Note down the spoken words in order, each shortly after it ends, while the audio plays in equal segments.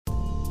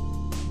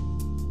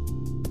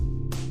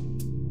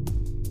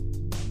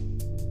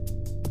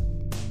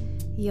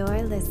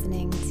You're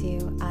listening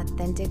to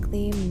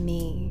Authentically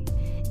Me,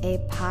 a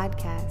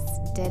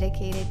podcast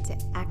dedicated to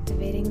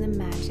activating the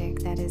magic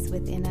that is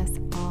within us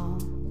all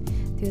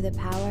through the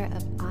power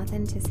of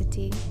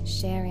authenticity,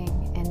 sharing,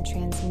 and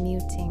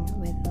transmuting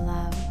with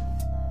love.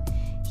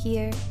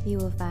 Here you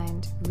will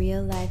find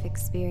real-life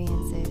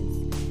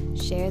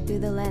experiences shared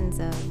through the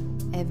lens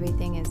of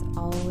everything is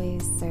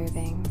always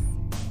serving.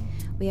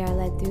 We are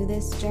led through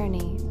this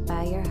journey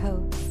by your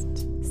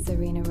host,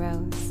 Serena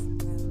Rose.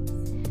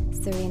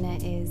 Serena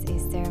is a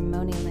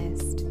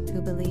ceremonialist who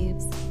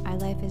believes our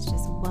life is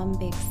just one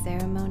big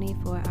ceremony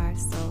for our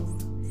soul.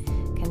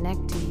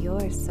 Connect to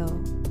your soul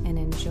and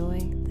enjoy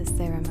the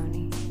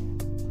ceremony.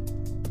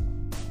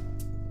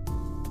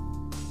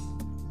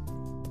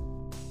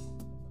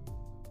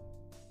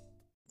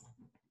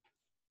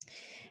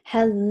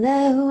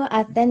 Hello,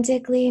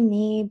 Authentically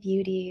Me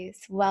beauties.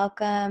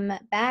 Welcome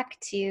back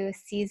to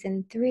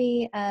Season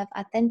 3 of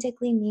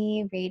Authentically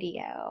Me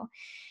Radio.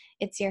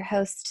 It's your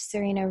host,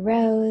 Serena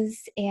Rose,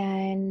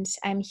 and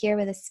I'm here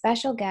with a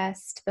special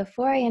guest.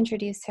 Before I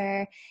introduce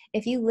her,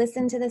 if you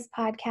listen to this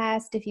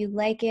podcast, if you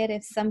like it,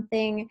 if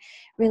something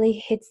really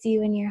hits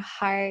you in your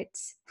heart,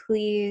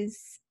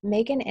 please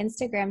make an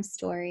Instagram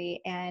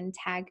story and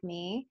tag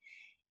me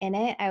in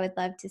it. I would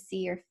love to see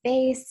your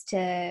face,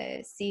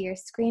 to see your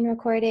screen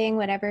recording,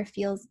 whatever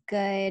feels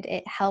good.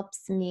 It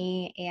helps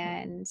me,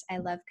 and I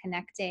love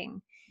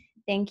connecting.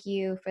 Thank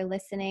you for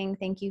listening.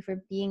 Thank you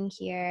for being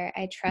here.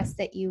 I trust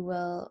that you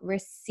will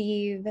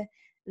receive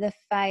the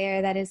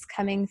fire that is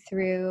coming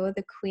through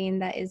the queen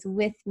that is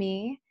with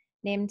me,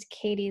 named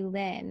Katie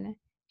Lynn.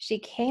 She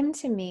came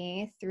to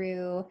me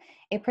through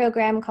a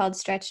program called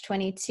Stretch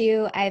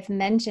 22. I've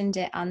mentioned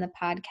it on the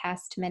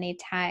podcast many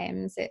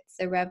times. It's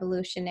a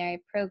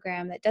revolutionary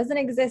program that doesn't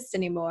exist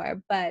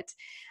anymore, but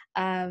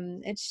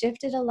it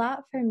shifted a lot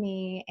for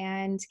me.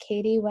 And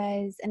Katie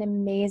was an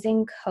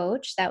amazing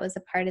coach that was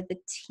a part of the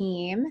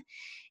team.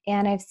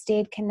 And I've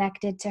stayed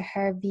connected to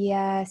her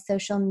via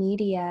social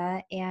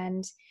media.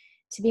 And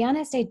to be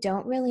honest, I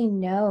don't really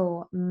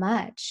know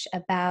much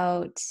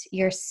about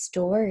your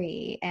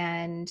story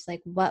and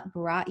like what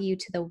brought you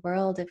to the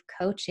world of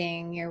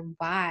coaching, your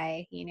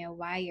why,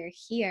 why you're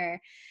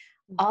here.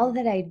 All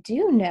that I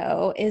do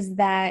know is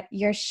that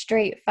you're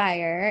straight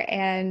fire,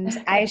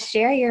 and I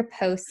share your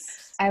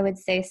posts, I would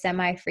say,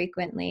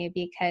 semi-frequently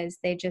because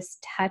they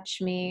just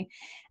touch me.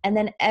 And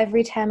then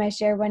every time I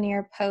share one of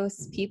your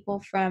posts,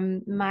 people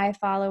from my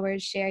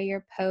followers share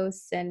your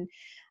posts, and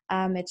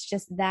it's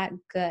just that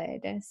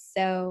good.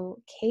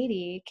 So,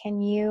 Katie,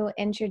 can you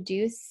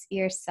introduce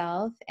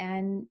yourself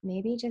and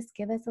maybe just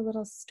give us a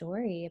little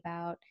story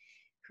about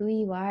who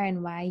you are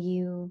and why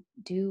you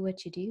do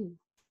what you do?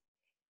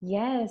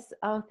 Yes.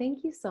 Oh,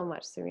 thank you so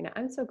much, Serena.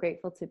 I'm so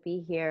grateful to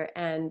be here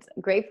and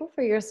grateful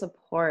for your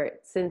support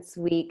since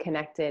we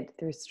connected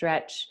through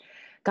Stretch.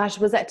 Gosh,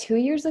 was that 2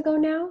 years ago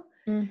now?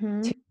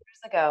 Mm-hmm. 2 years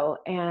ago.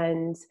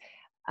 And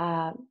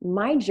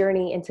my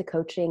journey into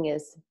coaching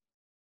is,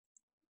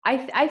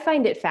 I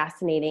find it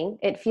fascinating.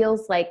 It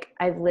feels like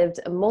I've lived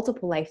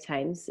multiple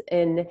lifetimes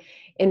en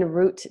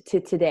route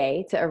to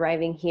today, to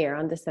arriving here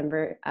on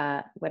December,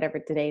 whatever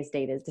today's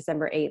date is,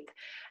 December 8th.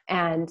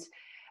 And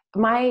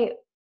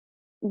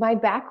my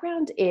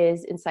background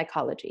is in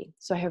psychology.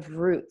 So I have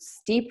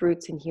roots, deep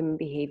roots in human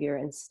behavior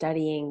and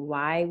studying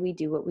why we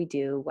do what we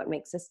do, what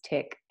makes us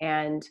tick.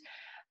 And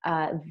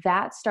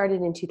that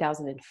started in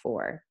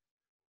 2004.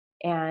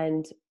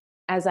 And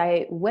as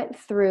I went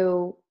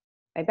through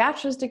my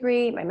bachelor's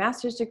degree, my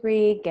master's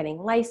degree, getting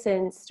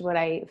licensed, what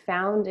I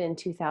found in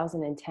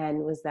 2010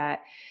 was that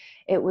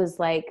it was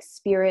like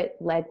spirit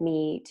led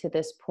me to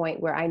this point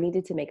where I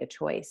needed to make a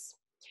choice.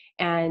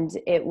 And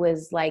it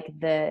was like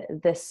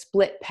the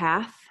split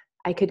path.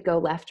 I could go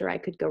left or I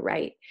could go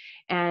right.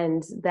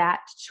 And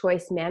that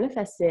choice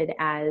manifested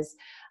as,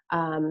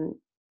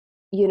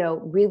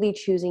 really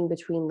choosing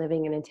between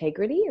living in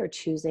integrity or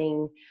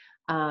choosing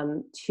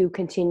to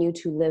continue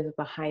to live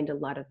behind a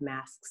lot of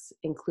masks,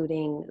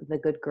 including the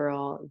good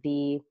girl,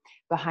 the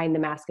behind the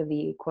mask of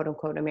the quote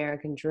unquote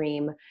American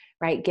dream,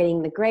 right?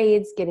 Getting the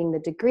grades, getting the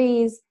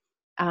degrees,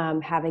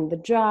 having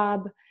the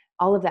job,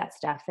 all of that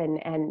stuff.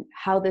 And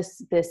how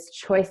this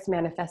choice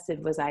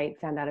manifested was I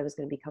found out I was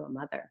going to become a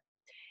mother.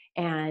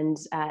 And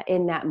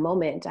in that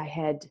moment, I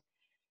had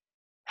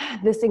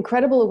this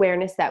incredible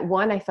awareness that,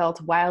 one, I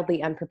felt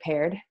wildly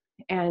unprepared.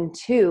 And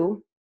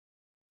two,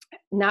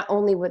 not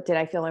only did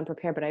I feel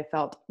unprepared, but I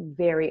felt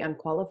very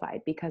unqualified,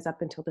 because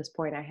up until this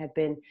point, I had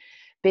been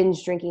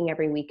binge drinking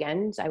every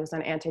weekend. I was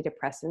on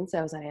antidepressants.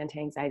 I was on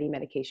anti-anxiety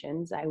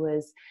medications. I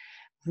was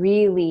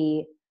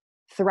really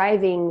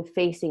thriving,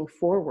 facing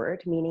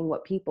forward, meaning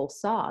what people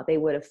saw, they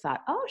would have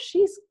thought, oh,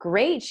 she's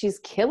great. She's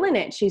killing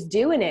it. She's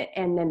doing it.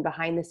 And then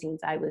behind the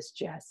scenes, I was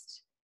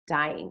just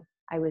dying.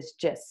 I was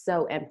just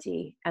so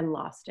empty and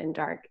lost and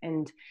dark.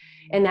 And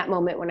in that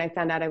moment, when I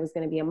found out I was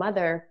going to be a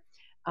mother,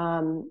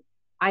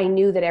 I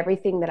knew that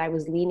everything that I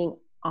was leaning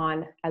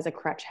on as a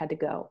crutch had to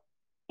go.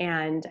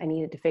 And I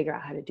needed to figure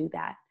out how to do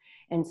that.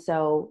 And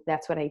so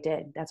that's what I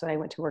did. That's what I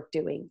went to work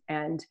doing.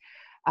 And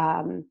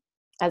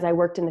as I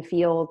worked in the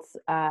fields,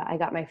 I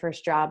got my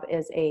first job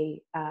as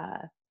a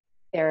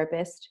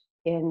therapist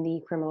in the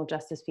criminal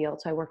justice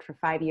field. So I worked for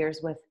 5 years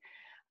with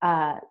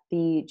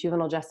the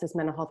juvenile justice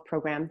mental health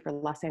program for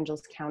Los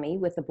Angeles County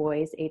with the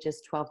boys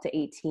ages 12 to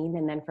 18.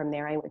 And then from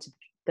there, I went to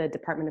the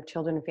Department of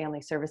Children and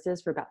Family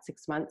Services for about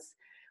 6 months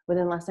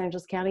within Los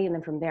Angeles County. And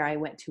then from there, I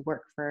went to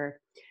work for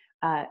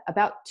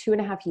about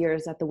 2.5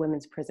 years at the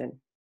women's prison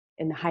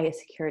in the highest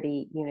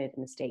security unit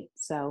in the state.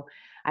 So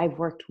I've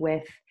worked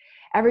with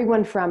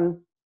everyone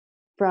from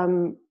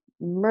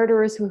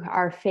murderers who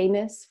are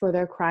famous for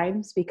their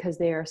crimes because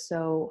they are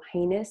so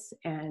heinous,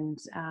 and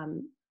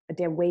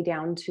way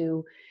down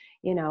to,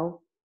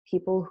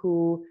 people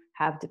who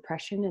have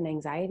depression and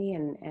anxiety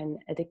and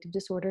addictive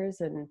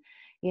disorders, and,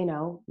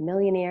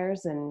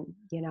 millionaires, and,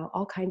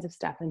 all kinds of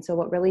stuff. And so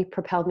what really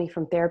propelled me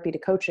from therapy to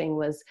coaching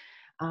was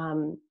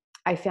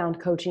I found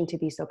coaching to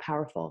be so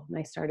powerful. And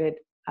I started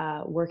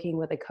working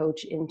with a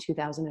coach in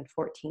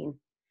 2014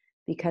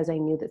 because I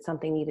knew that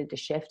something needed to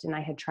shift, and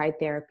I had tried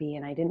therapy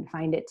and I didn't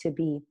find it to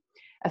be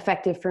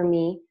effective for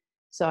me.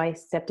 So I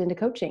stepped into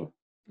coaching.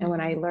 And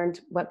when I learned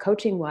what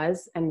coaching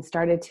was and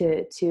started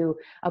to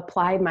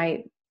apply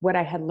what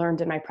I had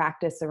learned in my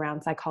practice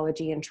around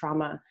psychology and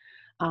trauma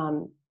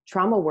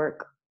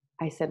work,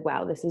 I said,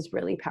 wow, this is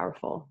really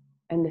powerful.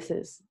 And this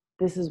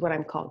is what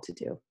I'm called to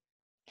do.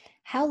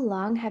 How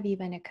long have you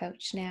been a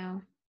coach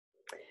now?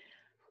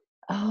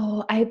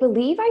 Oh, I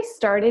believe I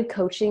started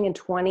coaching in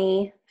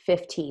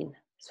 2015.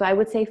 So I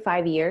would say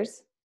 5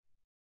 years.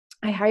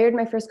 I hired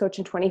my first coach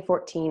in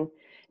 2014.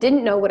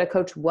 Didn't know what a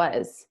coach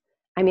was.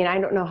 I mean, I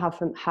don't know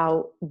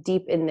how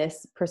deep in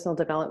this personal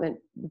development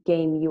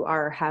game you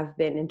have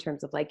been in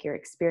terms of like your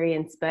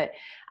experience, but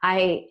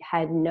I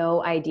had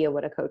no idea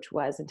what a coach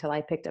was until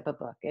I picked up a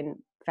book and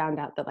found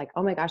out that, like,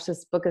 oh my gosh,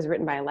 this book is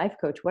written by a life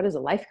coach. What is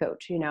a life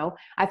coach?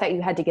 I thought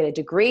you had to get a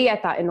degree.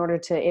 I thought in order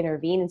to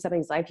intervene in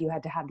somebody's life, you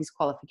had to have these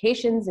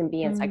qualifications and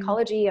be in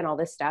psychology and all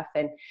this stuff.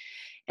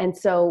 And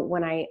so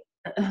when I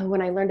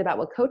learned about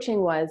what coaching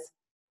was,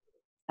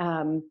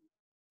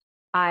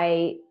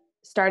 I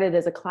started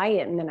as a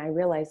client, and then I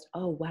realized,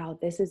 oh wow,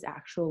 this is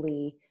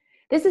actually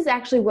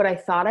what I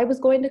thought I was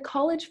going to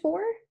college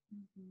for.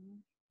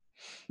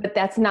 But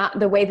that's not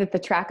the way that the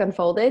track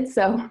unfolded.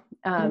 So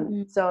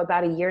so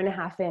about 1.5 years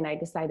in, I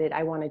decided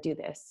I want to do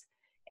this.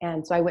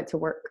 And so I went to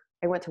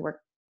work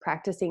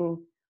practicing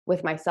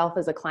with myself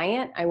as a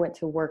client. I went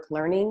to work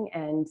learning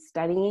and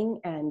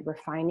studying and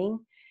refining.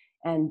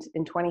 And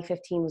in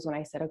 2015 was when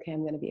I said, okay,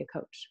 I'm going to be a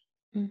coach.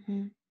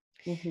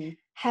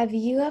 Have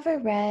you ever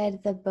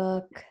read the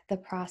book, The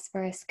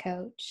Prosperous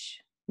Coach?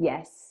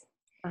 Yes.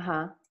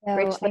 So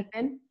Rich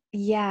Lippman?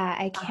 Yeah,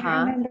 I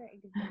can't remember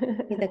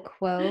exactly the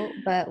quote,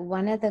 but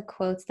one of the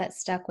quotes that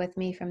stuck with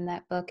me from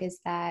that book is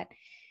that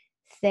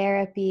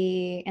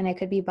therapy, and I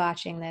could be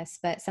botching this,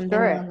 but something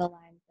along the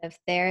lines of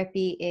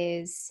therapy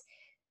is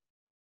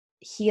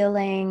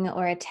healing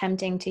or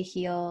attempting to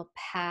heal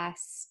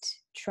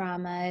past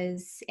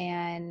traumas,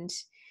 and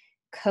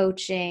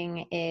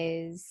coaching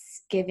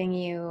is giving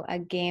you a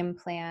game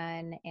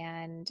plan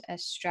and a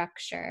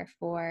structure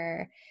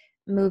for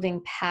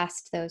moving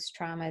past those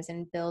traumas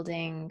and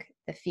building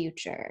the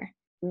future.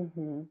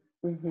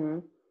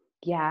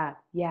 Yeah.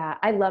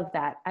 I love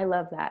that.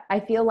 I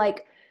feel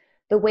like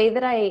the way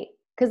that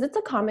because it's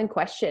a common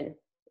question,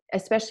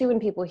 especially when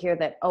people hear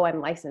that, oh,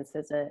 I'm licensed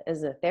as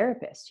a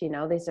therapist,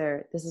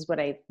 this is what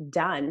I've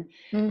done.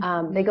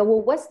 They go,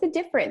 well, what's the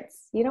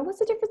difference? What's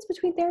the difference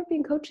between therapy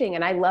and coaching?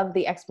 And I love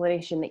the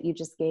explanation that you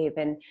just gave.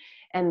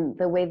 And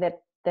the way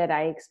that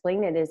I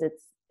explain it is,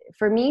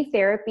 for me,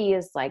 therapy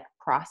is like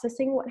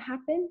processing what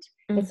happened.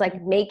 It's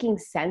like making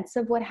sense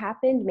of what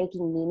happened,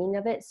 making meaning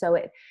of it. So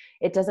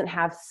it doesn't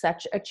have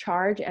such a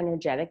charge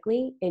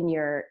energetically in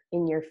your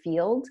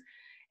field.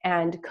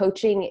 And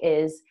coaching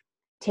is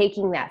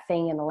taking that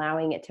thing and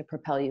allowing it to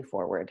propel you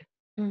forward.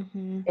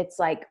 It's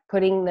like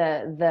putting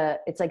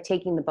it's like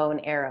taking the bow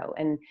and arrow.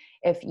 And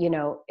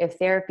if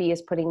therapy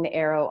is putting the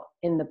arrow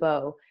in the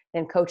bow,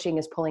 then coaching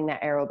is pulling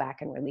that arrow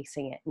back and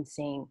releasing it and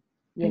seeing,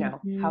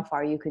 how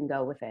far you can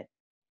go with it.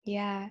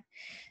 Yeah.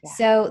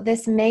 So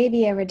this may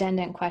be a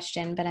redundant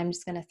question, but I'm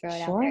just going to throw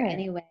it out there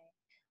anyway.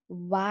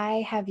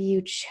 Why have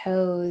you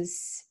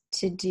chose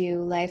to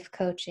do life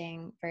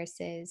coaching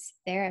versus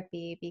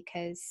therapy?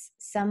 Because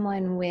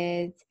someone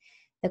with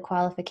the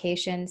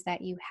qualifications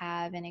that you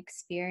have and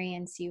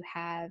experience you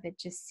have, it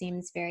just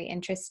seems very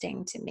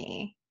interesting to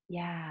me.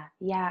 Yeah.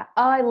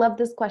 Oh, I love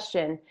this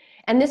question.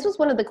 And this was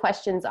one of the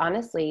questions,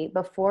 honestly,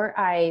 before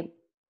I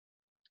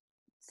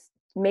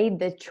made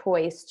the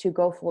choice to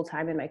go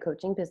full-time in my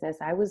coaching business.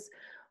 I was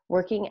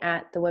working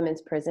at the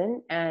women's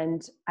prison,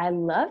 and I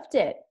loved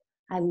it.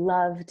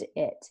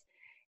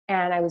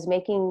 And I was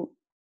making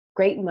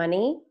great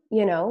money,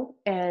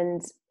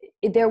 and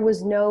there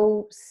was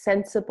no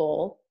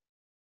sensible,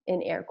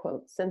 in air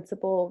quotes,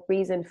 sensible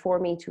reason for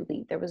me to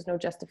leave. There was no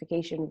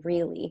justification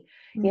really,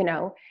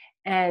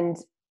 and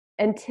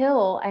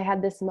until I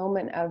had this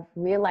moment of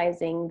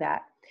realizing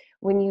that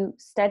when you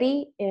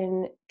study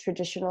in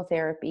traditional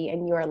therapy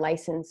and you are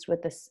licensed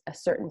with a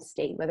certain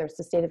state, whether it's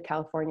the state of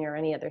California or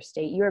any other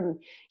state,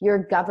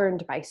 you're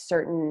governed by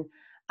certain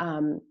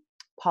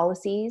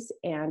policies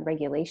and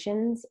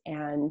regulations.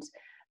 And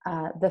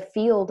the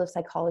field of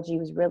psychology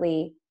was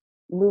really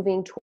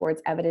moving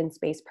towards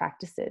evidence-based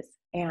practices.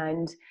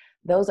 And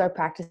those are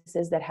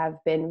practices that have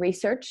been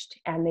researched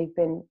and they've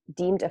been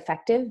deemed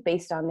effective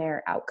based on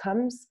their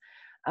outcomes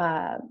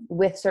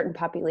with certain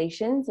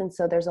populations. And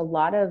so there's a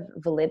lot of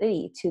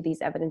validity to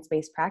these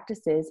evidence-based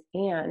practices.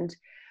 And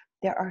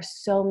there are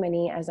so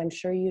many, as I'm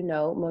sure you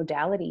know,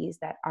 modalities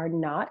that are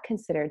not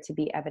considered to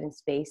be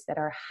evidence-based that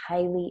are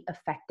highly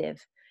effective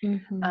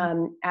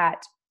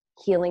at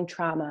healing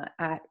trauma,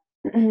 at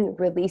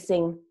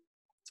releasing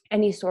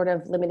any sort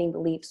of limiting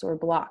beliefs or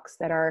blocks,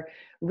 that are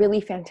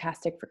really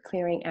fantastic for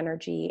clearing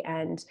energy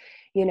and,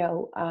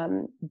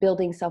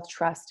 building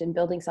self-trust and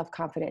building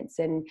self-confidence.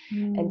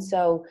 And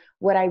so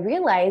what I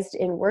realized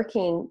in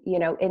working,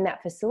 in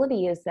that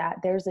facility is that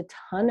there's a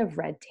ton of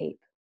red tape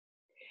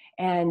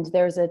and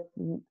there's a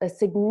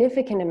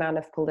significant amount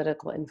of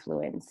political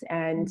influence.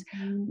 And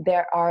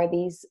there are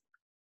these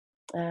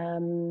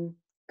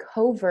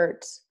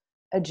covert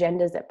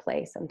agendas at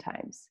play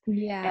sometimes.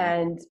 Yeah.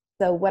 And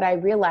so what I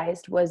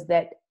realized was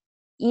that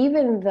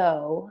even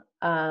though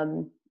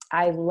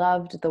I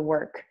loved the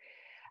work,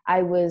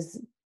 I was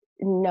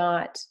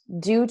not,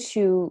 due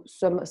to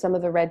some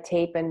of the red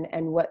tape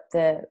and what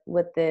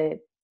the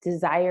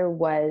desire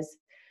was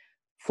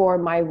for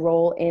my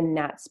role in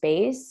that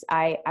space,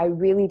 I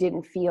really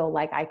didn't feel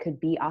like I could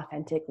be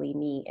authentically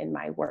me in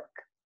my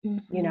work,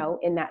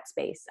 in that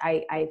space.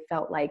 I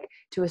felt like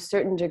to a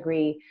certain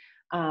degree,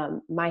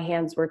 my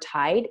hands were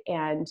tied.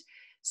 And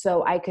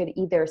so I could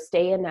either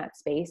stay in that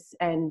space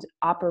and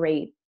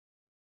operate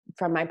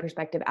from my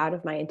perspective out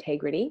of my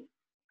integrity,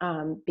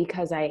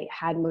 because I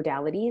had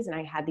modalities and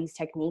I had these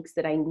techniques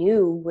that I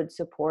knew would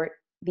support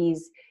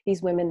these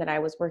women that I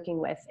was working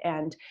with.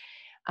 And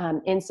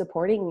in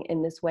supporting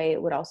in this way,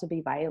 it would also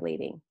be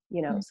violating,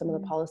 some of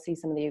the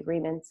policies, some of the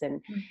agreements.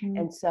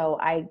 And so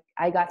I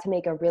got to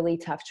make a really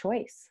tough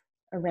choice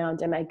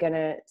around, am I going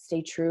to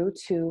stay true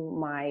to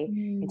my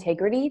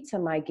integrity, to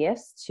my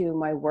gifts, to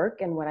my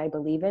work and what I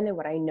believe in and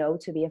what I know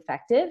to be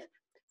effective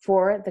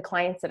for the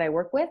clients that I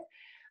work with?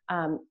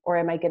 Or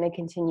am I going to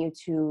continue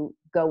to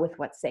go with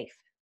what's safe?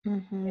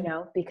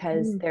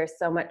 Because there's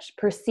so much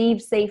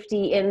perceived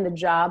safety in the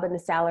job and the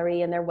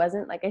salary. And there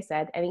wasn't, like I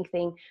said,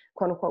 anything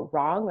quote unquote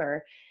wrong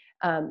or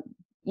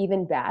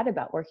even bad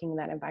about working in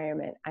that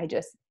environment. I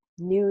just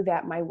knew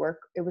that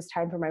it was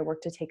time for my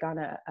work to take on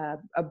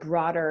a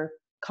broader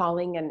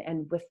calling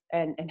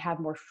and have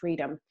more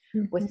freedom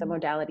with the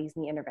modalities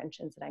and the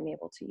interventions that I'm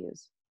able to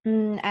use.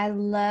 I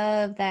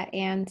love that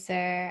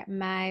answer.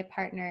 My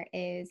partner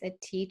is a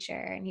teacher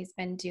and he's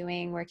been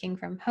working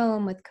from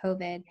home with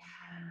COVID.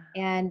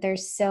 And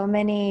there's so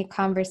many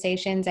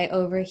conversations I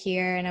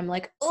overhear and I'm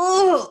like,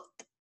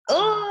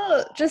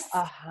 just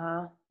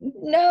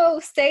no,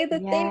 say the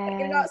thing that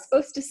you're not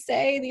supposed to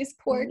say, these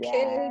poor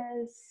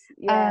kids.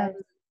 Yes.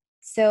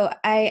 So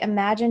I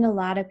imagine a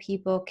lot of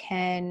people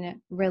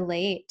can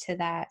relate to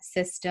that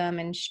system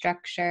and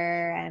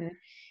structure, and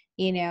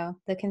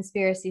the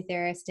conspiracy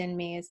theorist in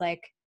me is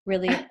like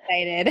really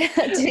excited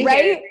to hear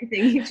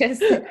everything you just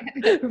said.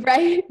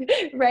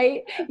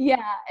 Right.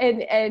 Yeah.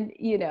 And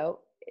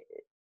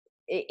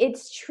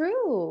it's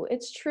true.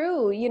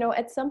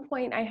 At some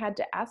point I had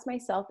to ask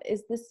myself,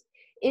 is this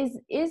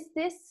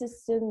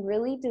system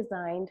really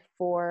designed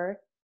for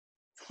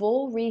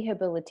full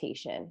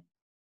rehabilitation,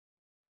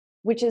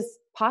 which is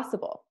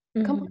possible,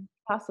 completely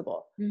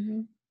possible,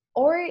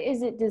 or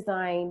is it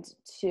designed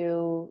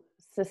to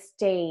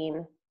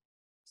sustain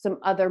some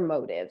other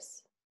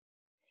motives?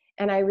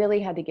 And I really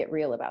had to get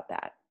real about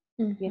that,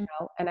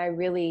 and I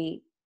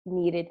really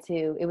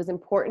it was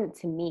important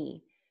to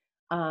me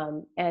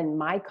and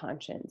my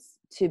conscience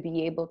to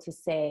be able to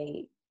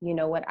say,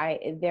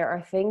 there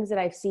are things that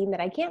I've seen that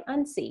I can't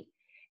unsee,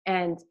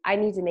 and I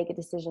need to make a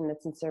decision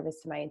that's in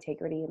service to my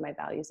integrity and my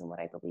values and what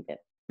I believe in.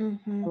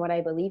 And what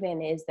I believe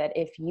in is that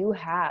if you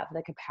have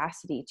the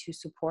capacity to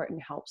support and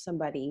help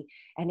somebody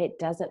and it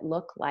doesn't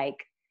look like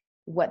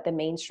what the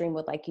mainstream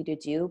would like you to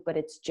do, but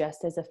it's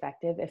just as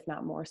effective, if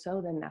not more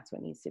so, then that's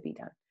what needs to be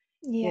done.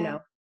 Yeah.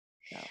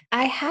 So.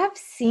 I have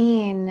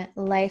seen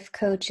life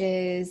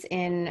coaches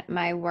in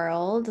my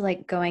world,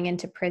 like going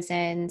into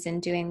prisons and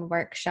doing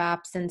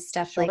workshops and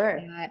stuff like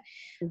that.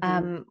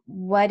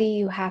 What do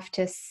you have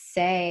to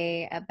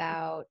say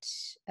about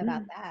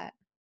that?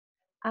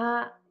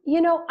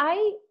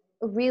 I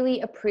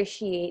really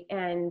appreciate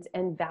and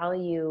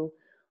value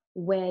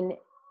when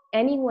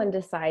anyone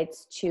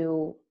decides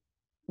to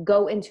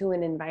go into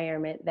an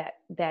environment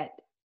that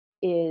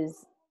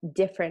is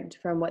different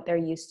from what they're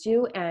used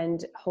to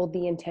and hold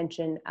the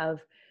intention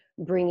of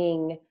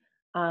bringing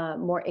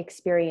more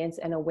experience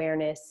and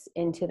awareness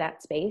into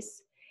that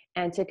space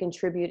and to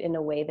contribute in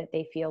a way that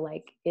they feel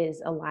like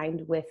is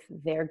aligned with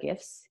their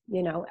gifts,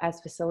 as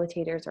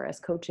facilitators or as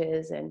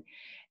coaches.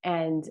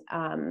 And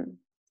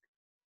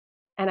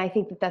And I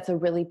think that that's a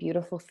really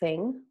beautiful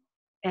thing.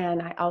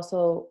 And I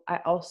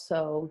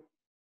also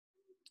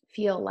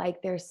feel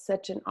like there's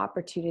such an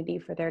opportunity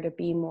for there to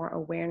be more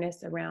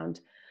awareness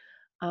around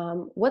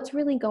what's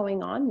really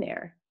going on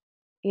there,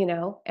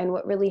 and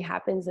what really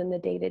happens in the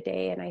day to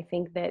day. And I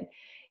think that,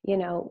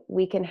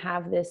 we can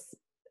have this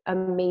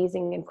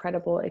amazing,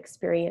 incredible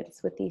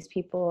experience with these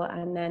people.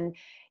 And then,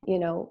 you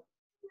know,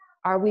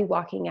 are we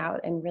walking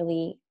out and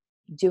really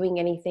doing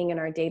anything in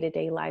our day to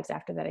day lives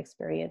after that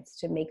experience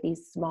to make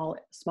these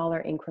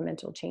smaller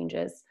incremental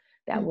changes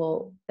that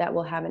will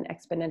Mhm. have an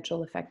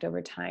exponential effect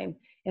over time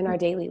in our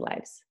daily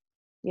lives?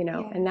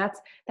 Yeah. And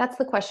that's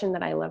the question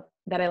that I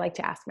like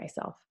to ask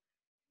myself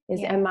is,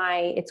 Yeah.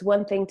 it's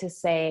one thing to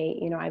say,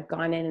 I've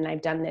gone in and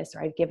I've done this,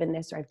 or I've given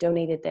this, or I've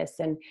donated this.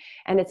 And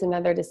it's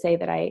another to say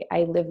that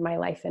I live my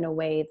life in a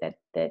way that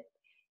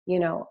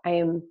I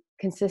am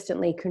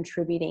consistently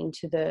contributing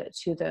to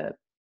the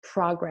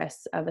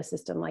progress of a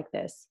system like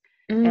this.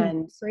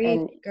 Preach,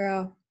 And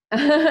girl.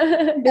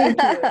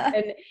 thank you.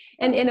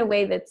 And in a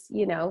way that's,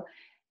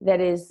 that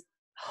is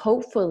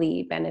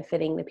hopefully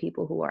benefiting the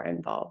people who are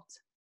involved,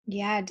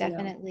 Yeah, you know.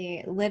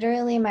 definitely.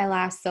 Literally, my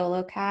last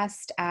solo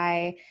cast,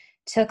 I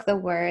took the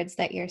words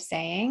that you're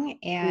saying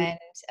Mm, and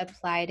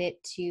applied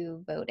it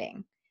to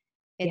voting.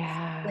 It's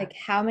yeah. like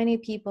how many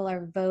people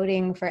are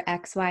voting for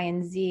X, Y,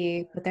 and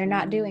Z, but they're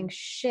not doing Mm,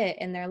 shit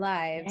in their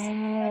lives.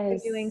 They're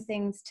doing yes.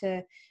 things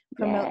to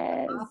promote the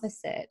Yes.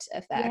 opposite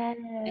effect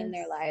in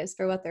their Yes. lives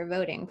for what they're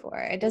voting for.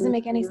 It doesn't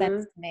make any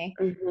sense Mhm. to me.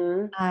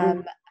 Mhm.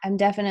 Mm. I'm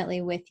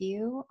definitely with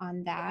you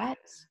on that.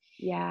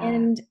 Yeah.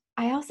 And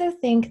I also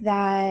think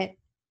that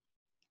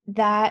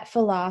that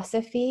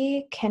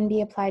philosophy can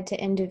be applied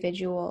to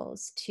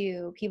individuals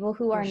too, people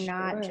who For are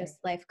not sure.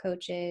 just life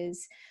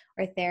coaches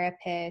or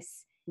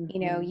therapists.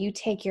 Mhm. You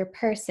take your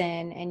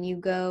person and you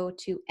go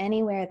to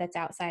anywhere that's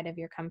outside of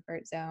your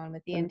comfort zone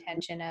with the Mhm.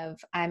 intention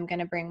of, I'm going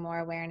to bring more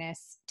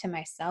awareness to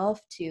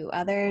myself, to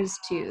others,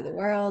 to the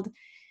world,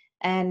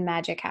 and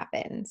magic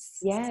happens.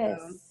 So,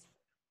 Yes.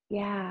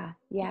 Yeah.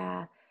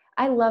 Yeah.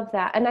 I love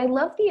that. And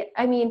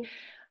I mean,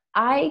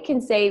 I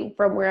can say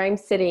from where I'm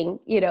sitting,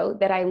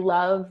 that I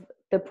love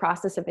the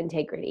process of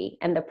integrity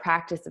and the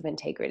practice of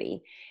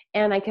integrity.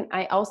 And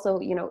I also,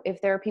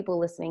 if there are people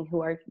listening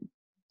who are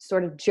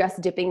sort of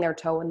just dipping their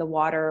toe in the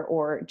water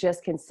or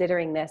just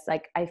considering this,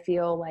 like, I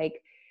feel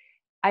like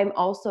I'm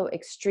also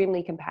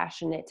extremely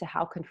compassionate to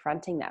how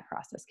confronting that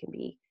process can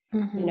be,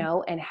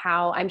 mhm, and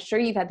how I'm sure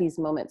you've had these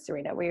moments,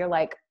 Serena, where you're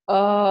like,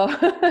 oh,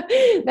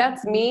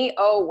 that's mhm. me.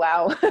 Oh,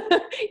 wow.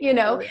 Oh,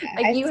 yeah,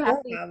 Like I you have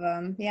still these. have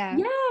them. Yeah.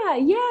 Yeah,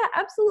 yeah,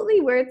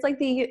 absolutely. Where it's like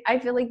I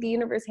feel like the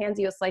universe hands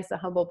you a slice of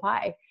humble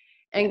pie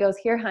and Yeah. goes,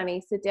 here, honey,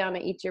 sit down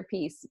and eat your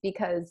piece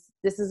because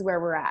this is where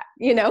we're at,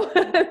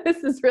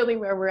 this is really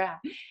where we're at.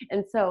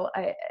 And so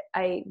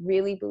I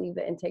really believe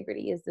that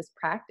integrity is this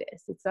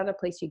practice. It's not a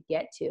place you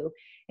get to.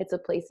 It's a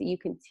place that you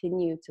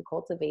continue to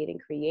cultivate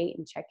and create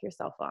and check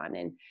yourself on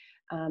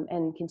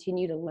and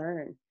continue to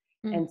learn.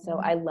 And so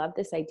Mhm. I love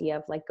this idea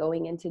of like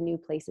going into new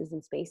places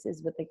and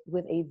spaces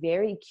with a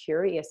very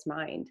curious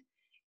mind,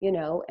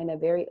 and a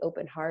very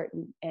open heart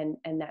and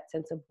that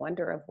sense of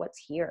wonder of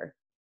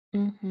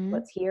Mhm.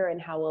 what's here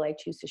and how will I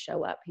choose to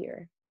show up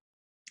here.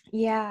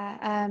 Yeah.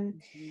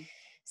 Mhm.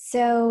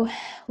 So,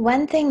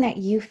 one thing that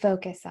you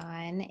focus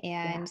on,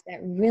 Yeah. and that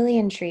really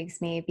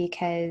intrigues me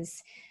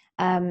because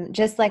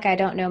just like I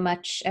don't know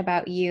much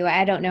about you,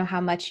 I don't know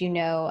how much you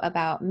know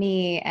about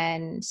me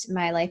and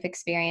my life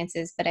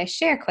experiences, but I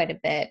share quite a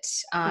bit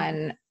Mhm.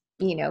 on,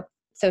 you know,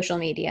 social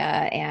media,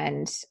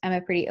 and I'm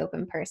a pretty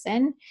open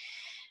person.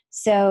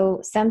 So,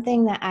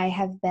 something that I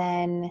have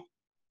been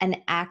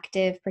an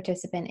active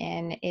participant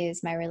in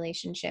is my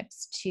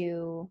relationships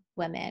to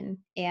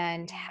women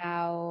and Yeah.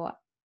 how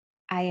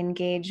I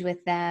engage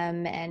with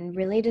them and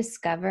really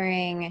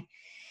discovering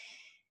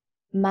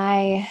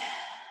my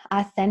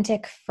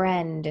authentic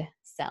friend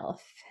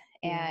self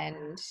Yeah.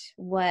 and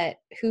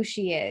who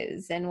she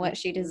is and what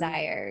she Mhm.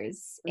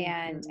 desires.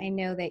 And I Mhm.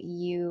 know that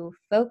you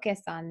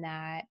focus on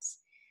that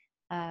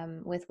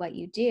with what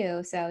you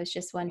do. So I was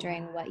just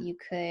wondering Yeah. what you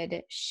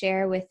could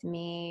share with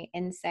me,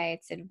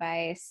 insights,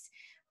 advice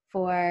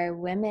for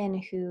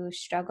women who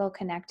struggle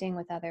connecting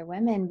with other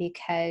women,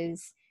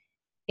 because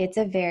it's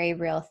a very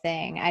real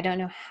thing. I don't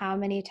know how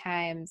many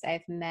times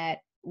I've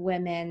met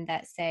women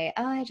that say,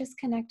 "Oh, I just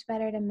connect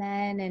better to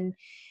men." And,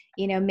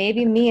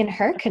 maybe me and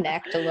her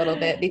connect a little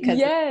bit because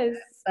of Yes.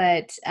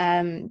 but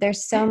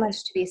there's so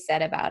much to be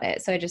said about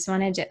it. So I just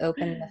wanted to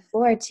open the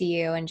floor to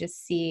you and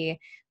just see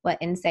what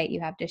insight you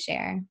have to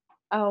share.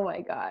 Oh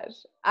my gosh.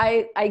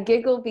 I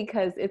giggle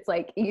because it's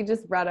like you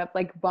just brought up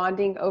like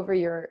bonding over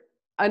your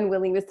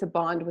unwillingness to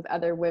bond with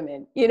other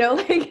women,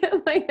 like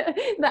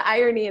the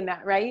irony in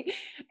that, right?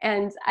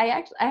 And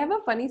I have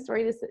a funny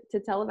story to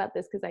tell about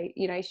this because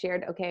I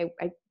shared, okay,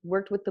 I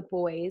worked with the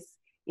boys,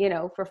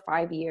 for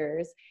 5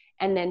 years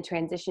and then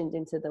transitioned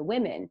into the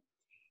women.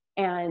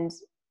 And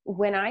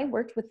when I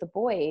worked with the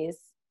boys,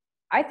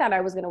 I thought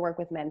I was going to work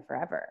with men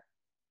forever.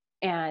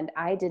 And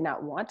I did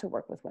not want to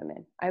work with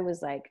women. I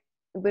was like,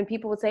 when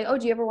people would say, oh,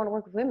 do you ever want to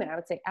work with women? I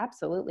would say,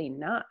 absolutely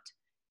not.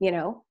 You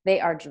know, they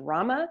are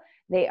drama.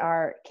 They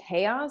are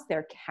chaos.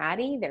 They're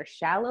catty. They're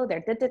shallow.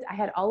 I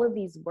had all of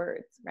these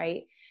words,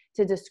 right,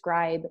 to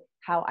describe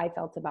how I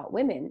felt about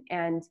women.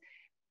 And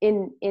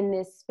in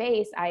this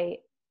space, I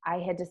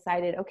had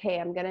decided, okay,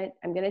 I'm going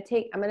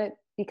to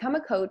become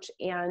a coach,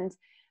 and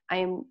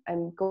I'm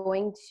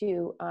going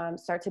to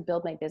start to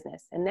build my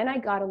business. And then I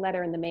got a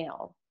letter in the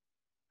mail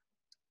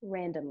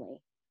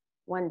randomly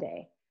one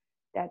day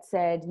that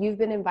said, you've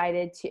been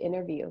invited to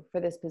interview for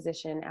this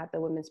position at the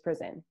women's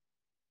prison.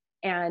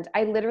 And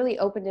I literally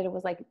opened it and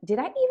was like, did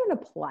I even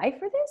apply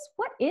for this?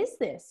 What is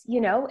this? You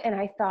know? And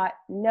I thought,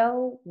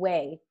 no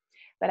way.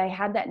 But I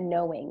had that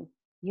knowing,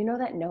 you know,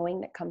 that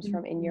knowing that comes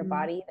from in your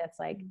body. That's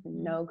like,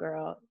 no,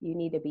 girl, you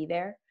need to be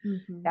there.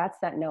 That's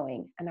that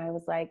knowing. And I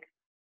was like,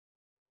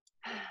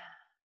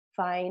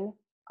 fine,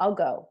 I'll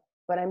go,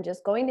 but I'm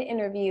just going to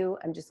interview.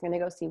 I'm just going to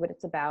go see what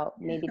it's about.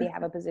 Maybe they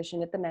have a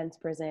position at the men's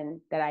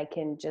prison that I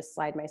can just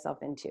slide myself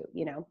into,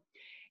 you know.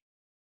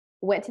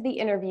 Went to the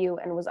interview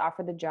and was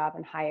offered the job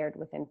and hired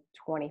within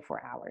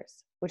 24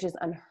 hours, which is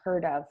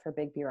unheard of for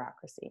big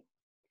bureaucracy.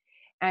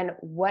 And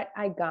what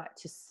I got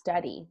to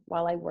study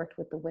while I worked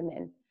with the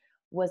women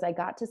was I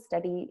got to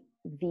study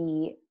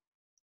the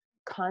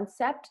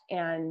concept,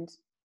 and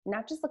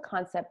not just the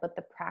concept, but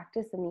the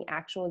practice and the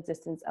actual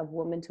existence of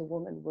woman to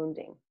woman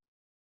wounding,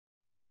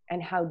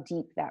 and how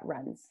deep that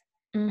runs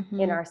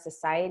in our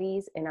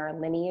societies, in our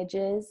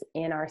lineages,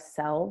 in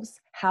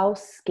ourselves, how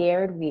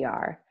scared we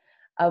are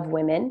of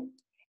women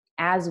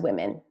as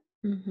women,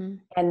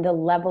 and the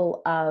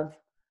level of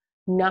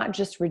not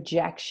just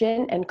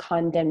rejection and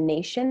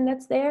condemnation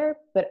that's there,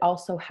 but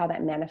also how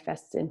that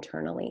manifests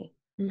internally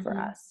for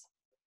us.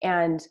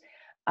 And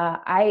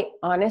I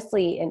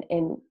honestly,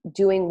 in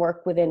doing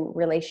work within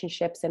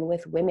relationships and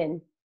with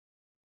women,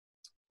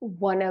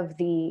 one of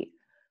the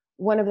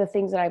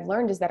things that I've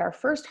learned is that our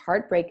first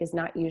heartbreak is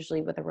not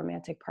usually with a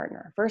romantic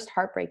partner. First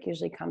heartbreak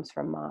usually comes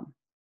from mom.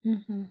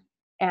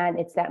 And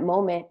it's that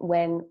moment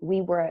when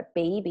we were a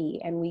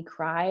baby and we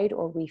cried,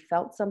 or we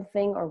felt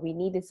something, or we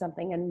needed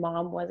something, and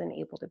mom wasn't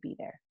able to be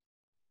there.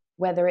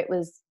 Whether it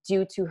was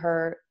due to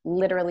her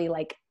literally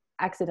like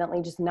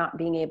accidentally just not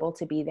being able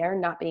to be there,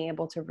 not being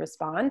able to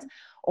respond,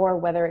 or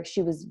whether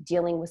she was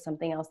dealing with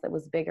something else that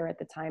was bigger at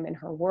the time in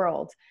her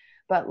world.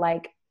 But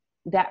like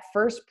that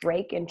first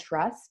break in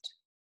trust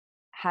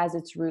has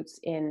its roots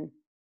in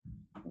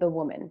the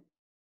woman.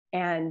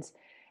 And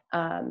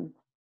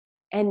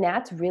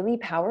that's really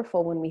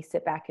powerful when we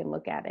sit back and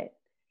look at it,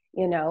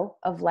 you know,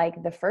 of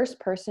like the first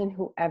person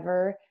who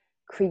ever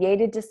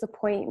created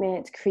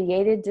disappointment,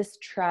 created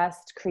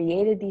distrust,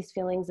 created these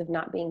feelings of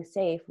not being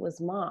safe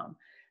was mom,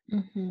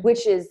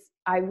 which is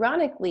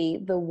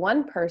ironically the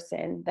one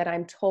person that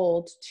I'm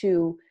told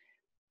to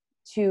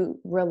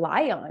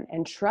rely on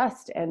and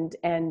trust and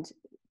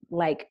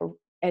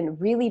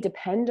really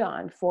depend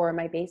on for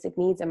my basic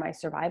needs and my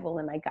survival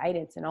and my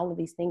guidance and all of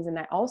these things. And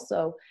I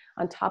also,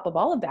 on top of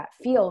all of that,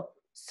 feel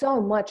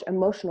so much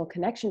emotional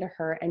connection to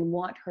her and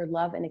want her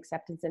love and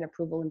acceptance and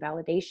approval and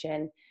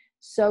validation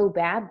so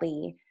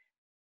badly.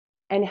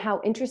 And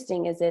how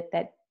interesting is it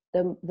that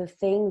the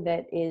thing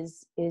that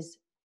is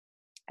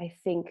I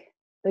think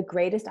the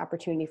greatest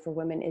opportunity for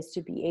women is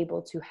to be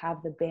able to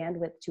have the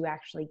bandwidth to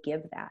actually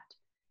give that.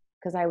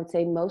 Because I would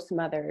say most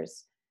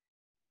mothers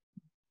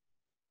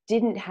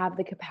didn't have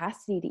the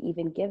capacity to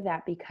even give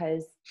that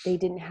because they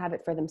didn't have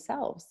it for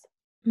themselves.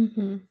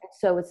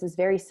 So it's this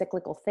very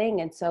cyclical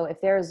thing. And so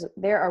if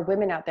there are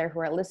women out there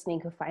who are listening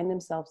who find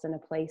themselves in a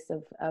place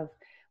of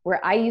where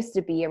I used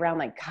to be around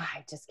like, God,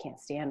 I just can't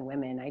stand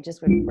women. I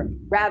just would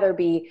rather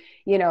be,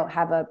 you know,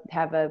 have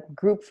a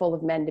group full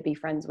of men to be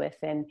friends with.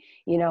 And,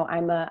 you know,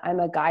 I'm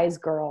a guy's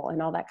girl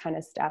and all that kind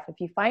of stuff.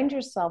 If you find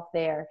yourself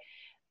there,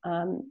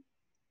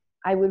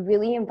 I would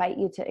really invite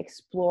you to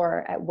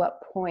explore at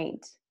what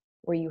point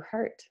were you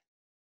hurt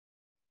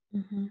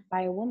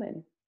by a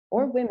woman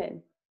or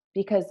women?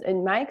 Because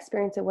in my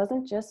experience, it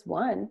wasn't just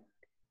one.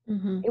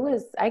 It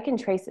was, I can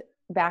trace it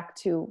back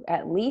to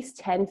at least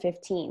 10,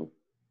 15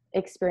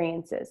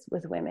 experiences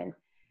with women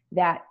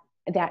that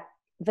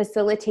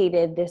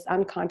facilitated this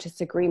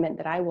unconscious agreement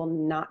that I will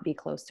not be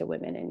close to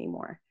women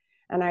anymore.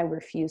 And I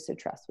refuse to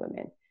trust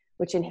women,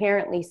 which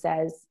inherently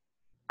says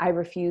I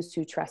refuse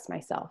to trust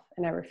myself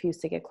and I refuse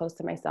to get close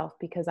to myself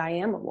because I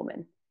am a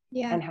woman.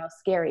 Yeah. And how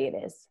scary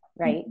it is,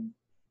 right?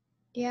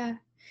 Yeah.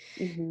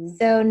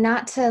 So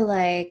not to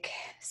like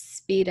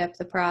speed up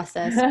the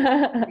process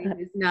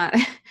who's not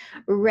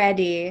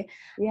ready.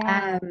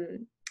 Yeah.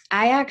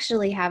 I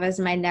actually have as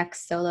my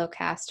next solo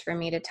cast for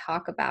me to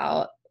talk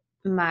about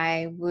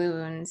my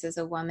wounds as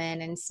a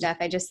woman and stuff.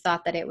 I just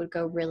thought that it would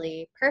go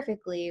really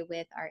perfectly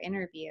with our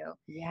interview.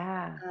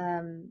 Yeah.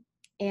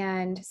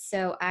 And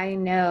so I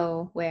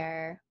know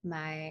where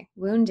my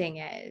wounding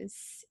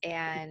is,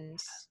 and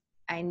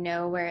I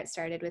know where it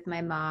started with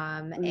my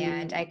mom,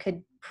 and I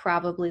could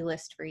probably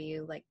list for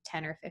you like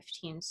 10 or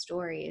 15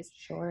 stories.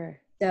 Sure.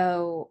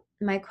 So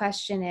my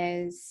question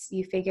is,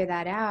 you figure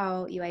that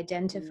out, you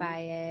identify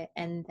it,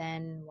 and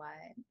then what?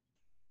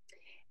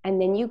 And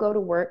then you go to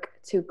work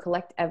to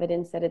collect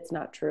evidence that it's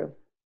not true,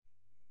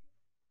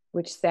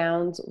 which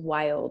sounds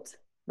wild,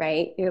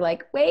 right? You're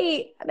like,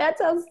 wait, that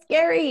sounds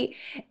scary.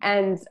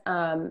 And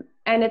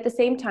at the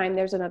same time,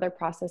 there's another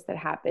process that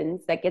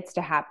happens, that gets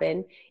to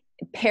happen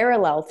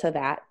parallel to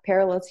that,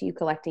 parallel to you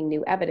collecting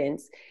new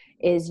evidence,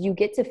 is you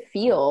get to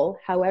feel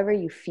however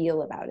you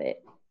feel about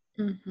it.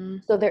 Mm-hmm.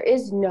 So there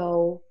is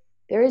no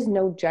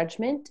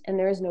judgment, and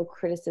there is no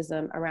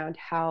criticism around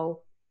how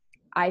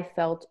I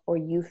felt or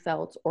you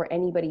felt or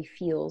anybody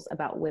feels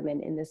about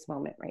women in this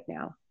moment right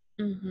now.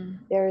 Mm-hmm.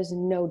 There is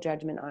no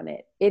judgment on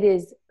it. It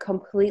is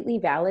completely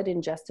valid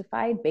and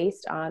justified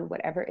based on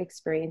whatever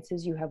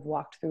experiences you have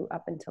walked through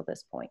up until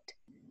this point,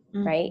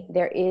 mm-hmm. right?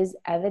 There is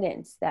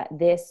evidence that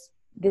this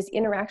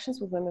interactions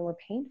with women were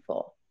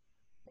painful.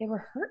 They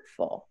were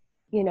hurtful,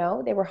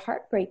 they were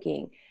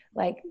heartbreaking.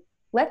 Like,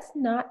 let's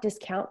not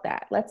discount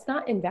that. Let's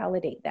not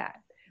invalidate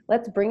that.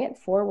 Let's bring it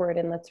forward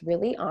and let's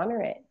really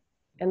honor it.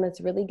 And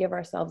let's really give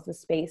ourselves the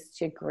space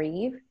to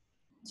grieve,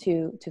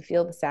 to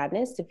feel the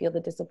sadness, to feel the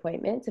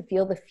disappointment, to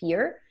feel the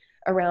fear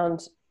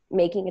around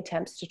making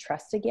attempts to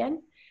trust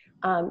again.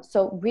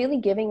 So really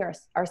giving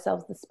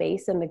ourselves the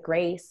space and the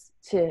grace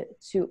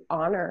to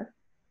honor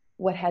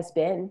what has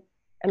been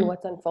and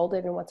what's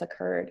unfolded and what's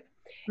occurred.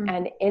 Mm-hmm.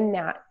 And in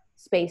that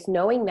space,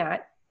 knowing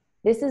that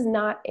this is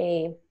not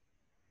a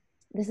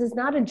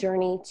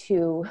journey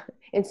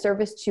in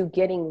service to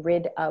getting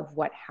rid of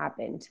what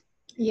happened.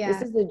 Yeah.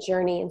 This is a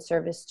journey in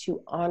service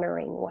to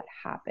honoring what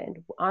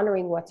happened,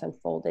 honoring what's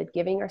unfolded,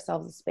 giving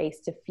ourselves a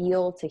space to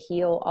feel, to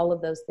heal, all of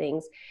those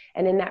things.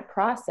 And in that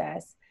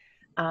process,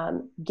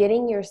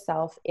 getting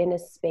yourself in a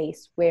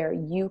space where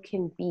you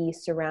can be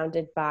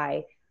surrounded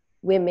by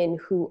women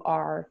who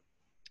are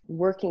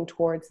working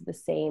towards the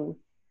same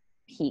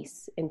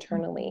peace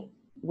internally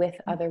with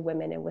other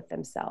women and with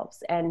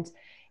themselves. And,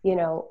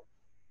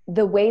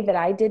 the way that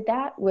I did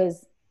that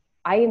was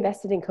I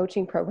invested in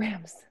coaching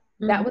programs.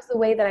 Mm-hmm. That was the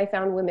way that I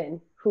found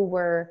women who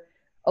were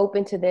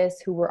open to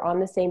this, who were on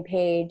the same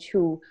page,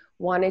 who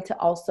wanted to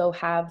also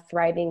have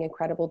thriving,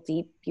 incredible,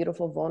 deep,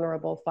 beautiful,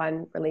 vulnerable,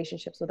 fun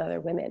relationships with other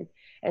women.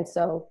 And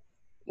so,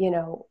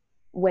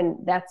 when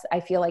that's, I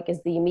feel like,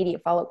 is the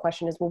immediate follow-up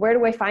question is, well, where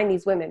do I find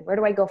these women? Where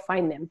do I go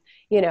find them?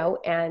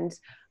 And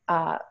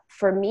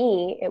for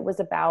me, it was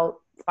about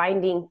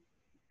finding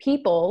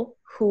people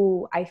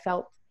who I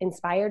felt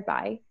inspired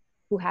by,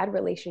 who had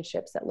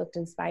relationships that looked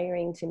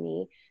inspiring to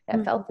me, that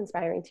mm-hmm. felt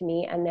inspiring to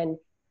me, and then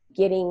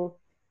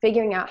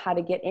figuring out how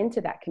to get into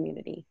that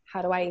community.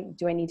 Do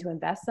I need to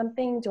invest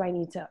something? Do I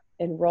need to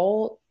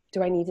enroll?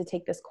 Do I need to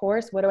take this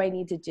course? What do I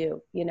need to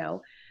do,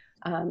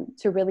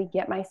 to really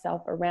get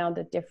myself around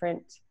a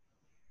different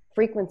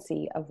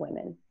frequency of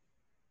women?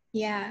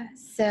 Yeah.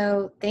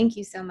 So thank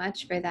you so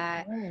much for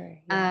that. Sure,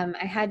 yeah.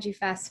 I had you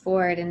fast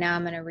forward and now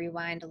I'm going to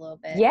rewind a little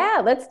bit. Yeah,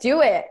 let's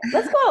do it.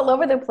 Let's go all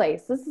over the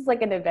place. This is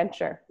like an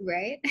adventure.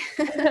 Right.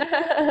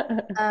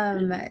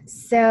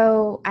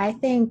 So I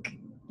think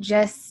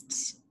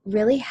just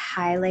really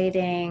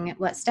highlighting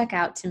what stuck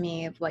out to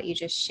me of what you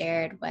just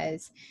shared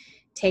was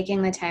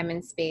taking the time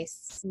and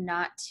space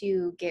not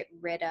to get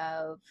rid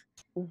of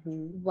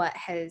mm-hmm. what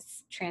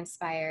has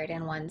transpired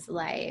in one's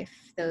life,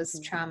 those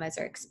mm-hmm. traumas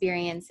or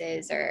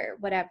experiences or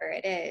whatever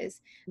it is,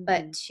 mm-hmm.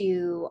 but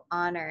to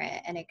honor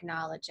it and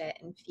acknowledge it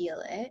and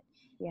feel it.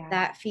 Yeah.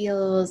 That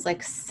feels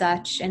like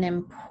such an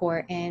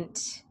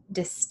important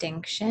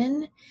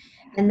distinction.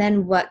 And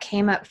then what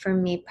came up for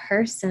me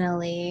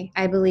personally,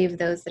 I believe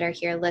those that are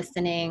here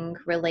listening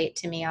relate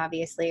to me,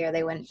 obviously, or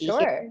they wouldn't be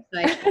here. So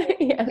I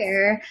yes.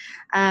 share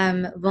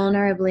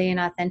vulnerably and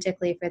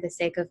authentically for the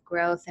sake of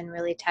growth and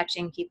really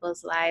touching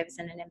people's lives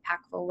in an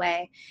impactful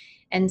way.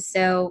 And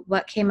so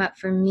what came up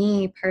for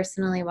me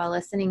personally while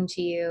listening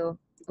to you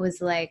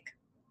was like,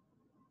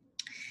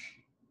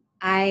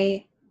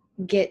 I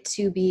get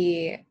to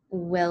be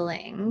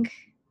willing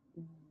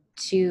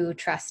to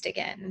trust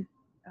again.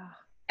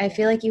 I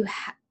feel like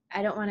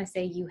I don't want to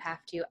say you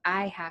have to,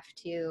 I have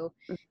to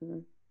mm-hmm.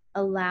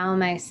 allow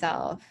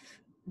myself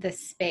the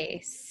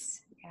space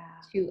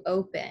to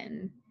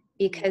open,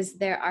 because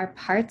there are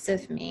parts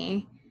of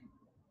me,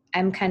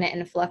 I'm kind of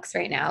in flux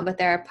right now, but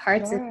there are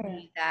parts of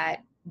me that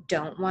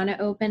don't want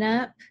to open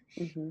up.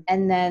 Mm-hmm.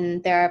 And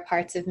then there are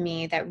parts of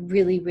me that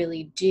really,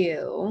 really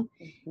do.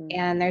 Mm-hmm.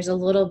 And there's a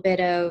little bit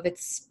of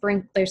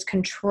there's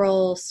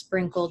control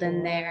sprinkled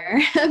in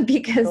there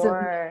because of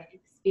my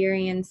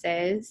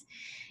experiences.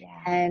 Yeah.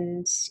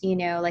 And,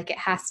 like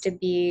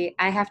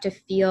I have to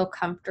feel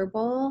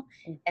comfortable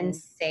mm-hmm. and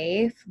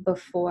safe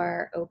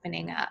before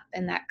opening up.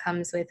 And that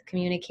comes with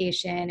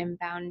communication and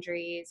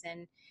boundaries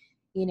and,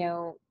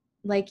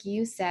 like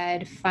you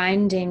said,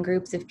 finding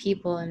groups of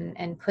people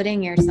and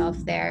putting yourself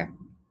there.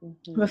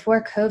 Mm-hmm.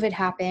 Before COVID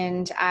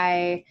happened,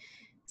 I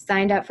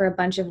signed up for a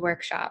bunch of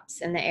workshops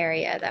in the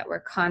area that were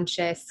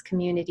conscious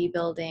community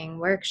building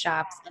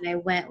workshops. And I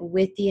went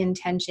with the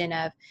intention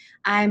of,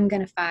 I'm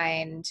going to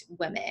find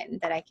women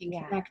that I can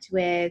connect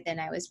with.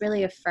 And I was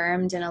really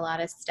affirmed in a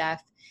lot of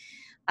stuff.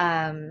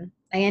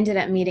 I ended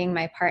up meeting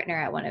my partner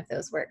at one of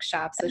those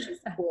workshops, which is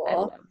I cool.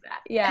 love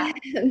that. Yeah.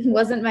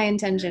 Wasn't my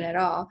intention at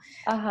all.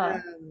 Uh-huh.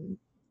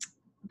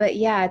 But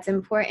yeah, it's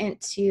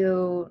important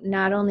to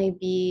not only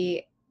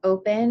be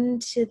open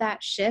to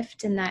that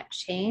shift and that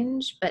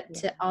change, but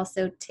to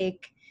also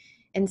take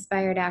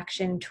inspired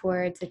action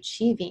towards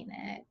achieving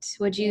it.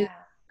 Would you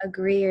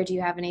agree, or do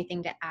you have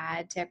anything to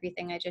add to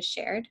everything I just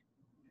shared?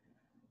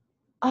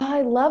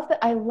 I love that.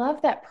 I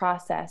love that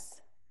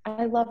process.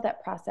 I love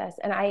that process.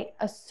 And I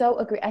so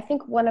agree. I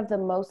think one of the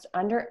most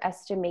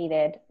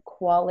underestimated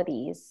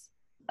qualities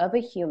of a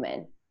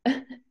human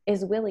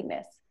is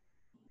willingness.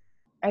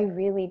 I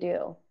really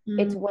do.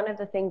 It's one of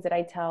the things that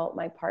I tell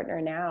my partner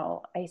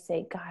now. I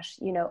say, gosh,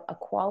 a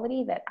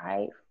quality that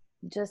I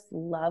just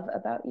love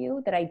about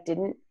you that I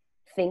didn't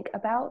think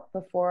about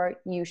before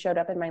you showed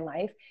up in my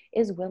life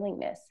is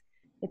willingness.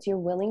 It's your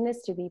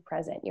willingness to be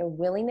present, your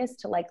willingness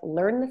to like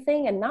learn the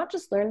thing, and not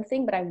just learn the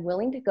thing, but I'm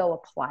willing to go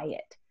apply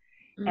it.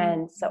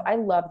 And so I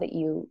love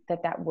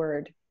that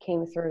word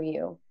came through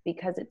you,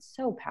 because it's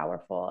so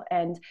powerful.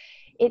 And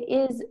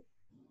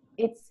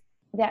it's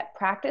that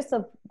practice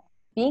of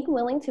being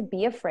willing to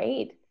be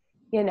afraid,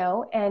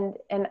 and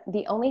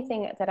the only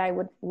thing that I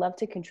would love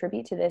to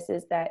contribute to this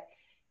is that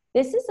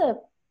this is a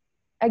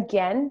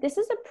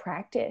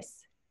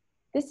practice.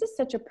 This is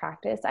such a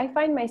practice. I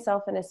find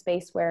myself in a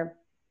space where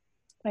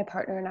my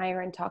partner and I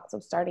are in talks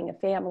of starting a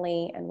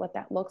family and what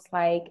that looks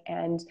like.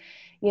 And,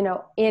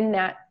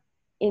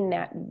 in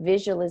that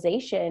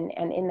visualization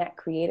and in that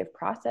creative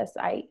process,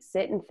 I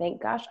sit and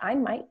think, gosh, I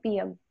might be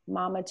a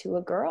mama to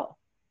a girl.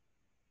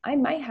 I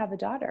might have a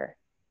daughter.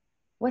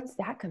 What's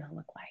that going to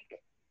look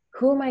like?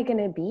 Who am I going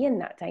to be in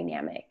that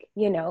dynamic?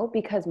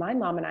 Because my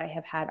mom and I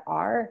have had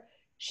our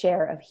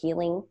share of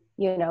healing,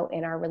 in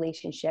our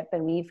relationship,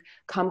 and we've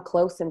come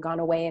close and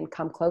gone away and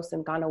come close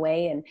and gone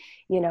away, and,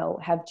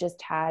 have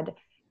just had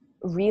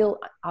real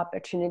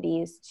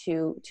opportunities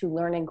to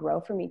learn and grow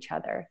from each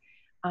other,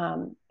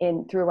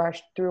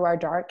 through our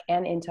dark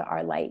and into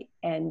our light.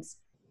 And,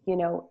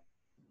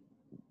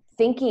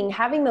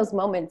 having those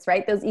moments,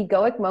 right? Those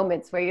egoic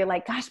moments where you're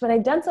like, gosh, but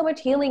I've done so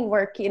much healing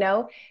work,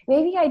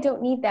 maybe I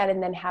don't need that.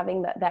 And then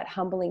having that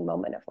humbling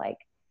moment of like,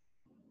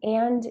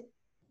 and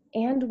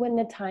when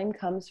the time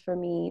comes for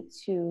me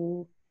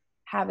to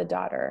have a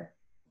daughter,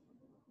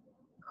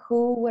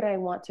 who would I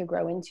want to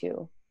grow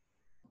into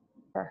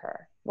for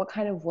her? What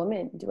kind of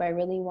woman do I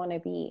really want to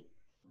be,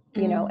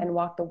 and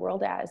walk the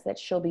world as, that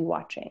she'll be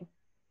watching,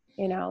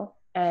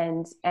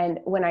 and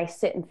when I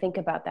sit and think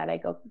about that, I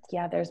go,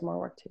 yeah, there's more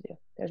work to do.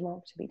 There's more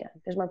work to be done.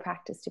 There's more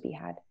practice to be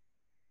had.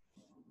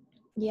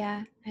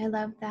 Yeah, I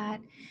love that.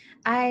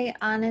 I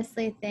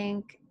honestly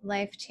think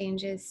life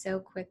changes so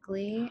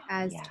quickly,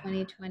 as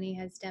 2020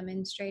 has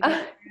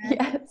demonstrated.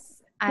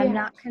 Yes. I'm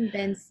not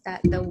convinced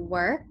that the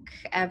work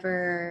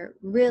ever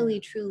really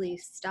truly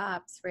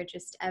stops. We're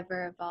just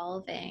ever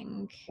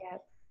evolving.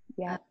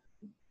 Yeah.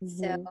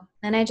 So,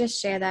 and I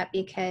just share that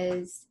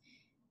because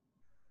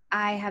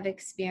I have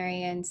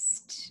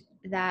experienced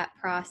that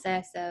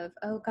process of,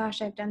 oh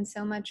gosh, I've done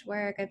so much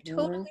work. I've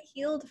totally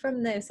healed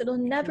from this. It'll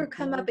never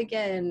come up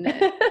again.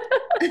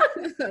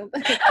 It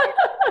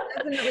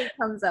definitely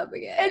comes up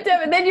again.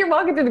 And then you're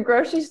walking through the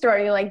grocery store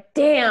and you're like,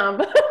 damn,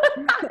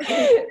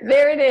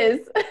 there it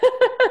is.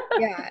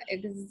 Yeah,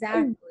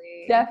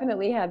 exactly.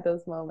 Definitely had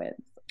those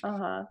moments.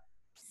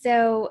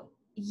 So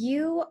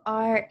you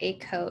are a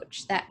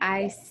coach that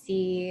I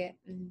see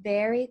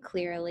very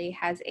clearly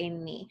has a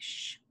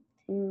niche.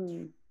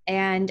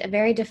 And a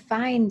very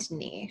defined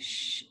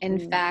niche.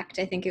 In fact,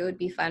 I think it would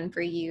be fun for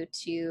you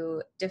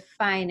to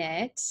define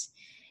it.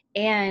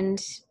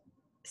 And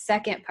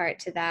second part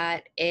to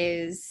that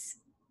is,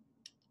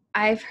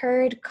 I've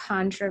heard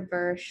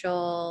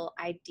controversial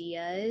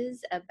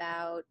ideas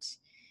about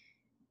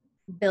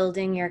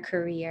building your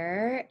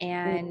career.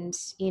 And,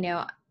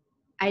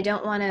 I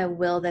don't want to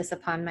will this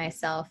upon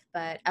myself,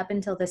 but up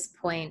until this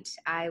point,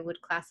 I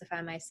would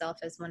classify myself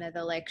as one of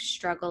the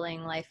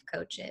struggling life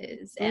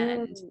coaches.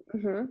 And,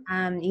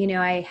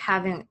 I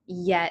haven't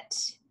yet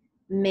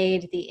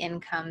made the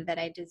income that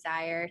I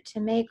desire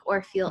to make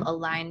or feel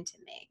aligned to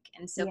make.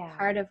 And so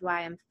part of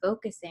why I'm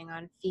focusing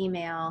on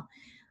female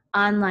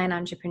online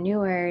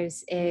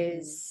entrepreneurs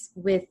is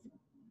with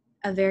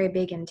a very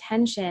big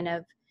intention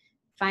of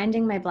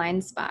finding my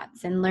blind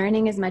spots and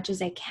learning as much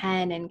as I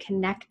can and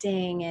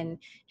connecting and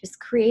just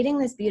creating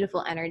this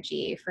beautiful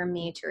energy for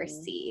me to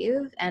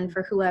receive, and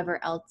for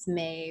whoever else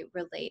may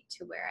relate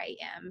to where I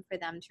am, for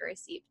them to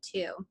receive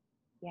too.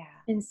 Yeah.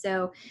 And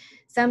so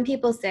some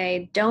people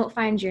say, don't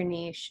find your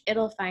niche,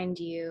 it'll find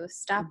you.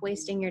 Stop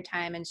wasting your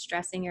time and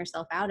stressing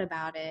yourself out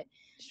about it.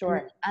 Sure.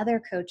 And other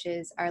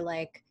coaches are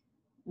like,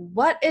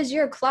 what is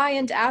your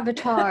client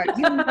avatar?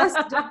 You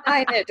must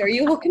define it, or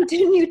you will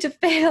continue to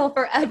fail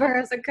forever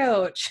as a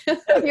coach.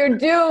 You're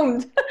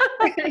doomed.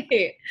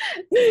 Right.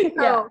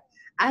 So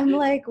I'm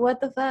like, what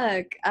the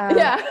fuck?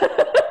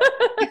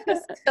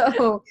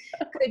 So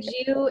could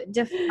you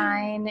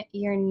define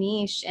your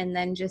niche and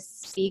then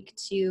just speak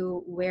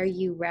to where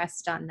you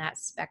rest on that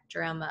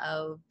spectrum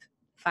of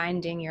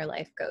finding your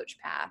life coach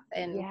path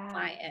and Yeah.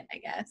 client, I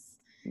guess.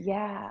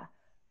 Yeah.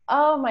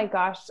 Oh my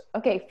gosh.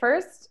 Okay.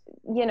 First,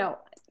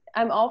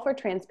 I'm all for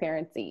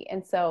transparency.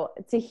 And so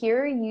to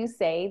hear you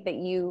say that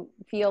you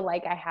feel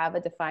like I have a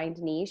defined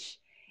niche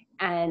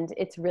and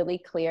it's really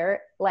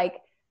clear,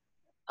 like,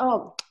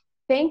 oh,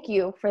 thank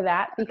you for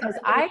that, because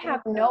I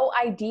have no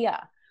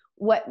idea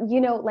what,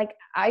 like,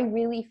 I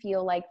really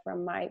feel like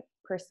from my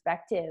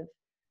perspective,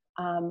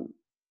 um,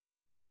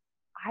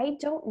 I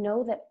don't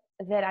know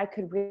that I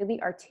could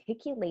really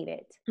articulate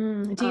it.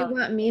 Do you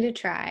want me to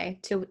try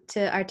to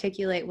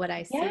articulate what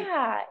I see?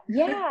 Yeah,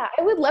 yeah.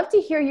 I would love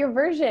to hear your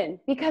version,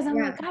 because I'm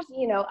Yeah, like,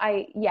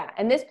 gosh,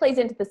 and this plays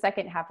into the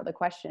second half of the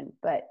question,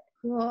 but.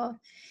 cool.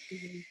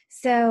 Mhm.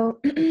 So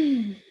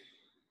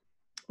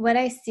what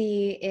I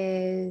see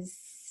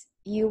is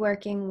you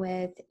working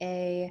with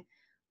a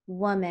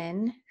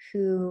woman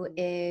who Mhm.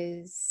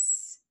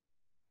 is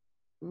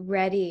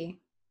ready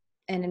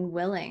and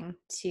willing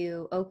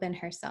to open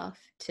herself,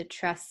 to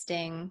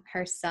trusting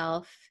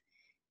herself,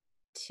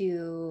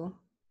 to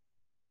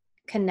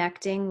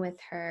connecting with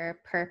her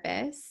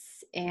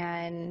purpose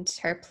and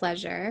her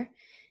pleasure.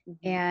 Mhm.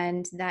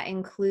 And that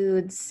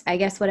includes, I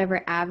guess,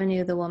 whatever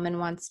avenue the woman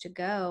wants to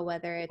go,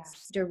 whether Yeah.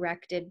 it's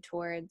directed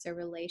towards a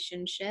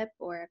relationship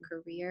or a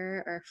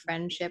career or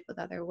friendship with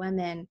other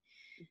women.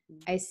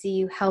 Mhm. I see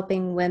you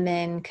helping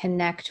women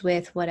connect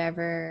with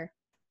whatever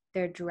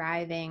they're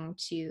driving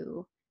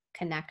to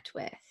connect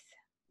with.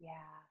 Yeah.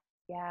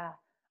 Yeah.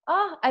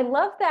 Oh, I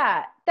love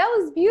that. That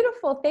was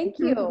beautiful. Thank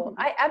you.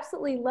 I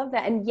absolutely love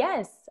that. And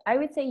yes, I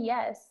would say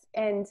yes.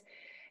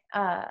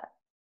 Uh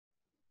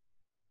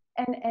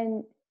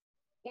and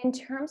in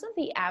terms of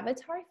the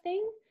avatar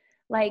thing,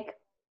 like,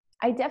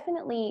 I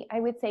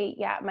would say,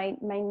 yeah, my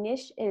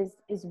niche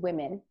is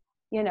women.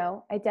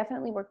 I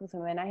definitely work with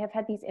women. I have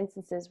had these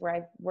instances where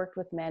I've worked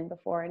with men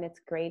before, and it's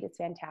great, it's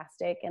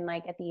fantastic. And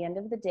like, at the end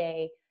of the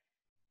day,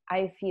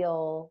 I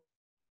feel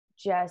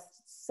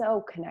just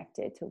so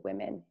connected to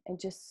women, and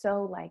just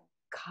so like,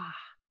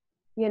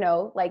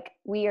 God, like,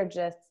 we are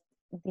just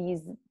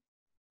these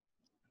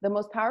the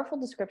most powerful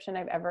description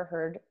I've ever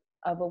heard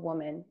of a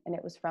woman, and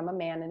it was from a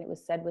man, and it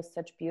was said with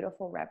such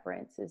beautiful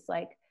reverence, is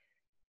like,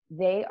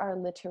 they are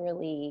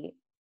literally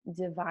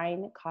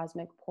divine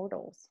cosmic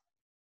portals.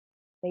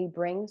 They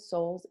bring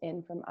souls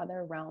in from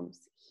other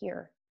realms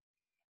here.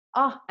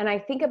 Oh, and I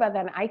think about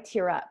that and I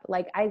tear up.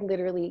 Like, I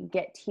literally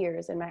get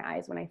tears in my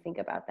eyes when I think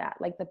about that.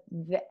 Like, the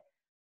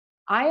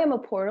I am a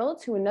portal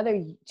to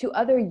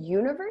other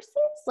universes.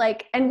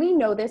 Like, and we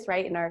know this,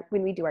 right?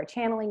 When we do our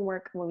channeling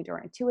work, when we do our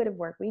intuitive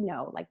work, we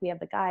know, like, we have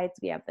the guides,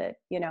 we have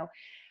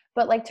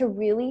but like, to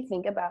really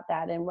think about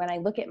that. And when I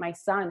look at my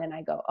son and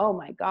I go, oh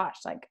my gosh,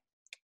 like,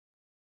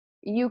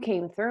 you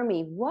came through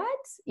me,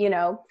 what?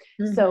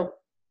 Mm-hmm. So,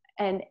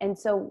 and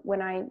so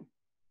when I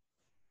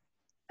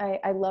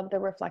love the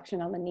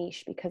reflection on the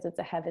niche, because it's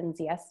a heaven's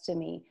yes to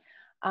me.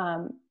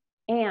 um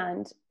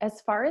and as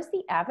far as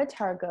the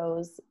avatar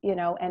goes,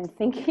 and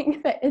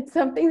thinking that it's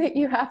something that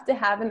you have to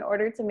have in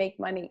order to make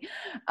money,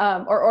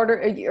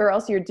 or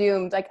else you're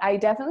doomed, like,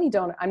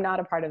 I'm not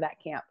a part of that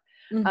camp.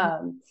 Mm-hmm.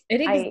 um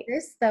It I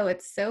exists, though.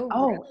 It's so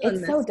Oh, real it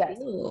in so this does.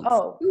 field.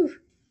 Oh, Oof.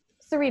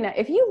 Serena,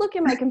 if you look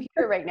at my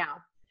computer right now,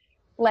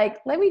 like,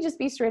 let me just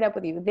be straight up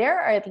with you. There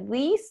are at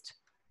least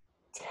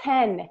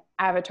 10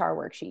 avatar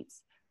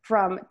worksheets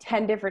from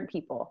 10 different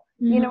people.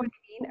 You know what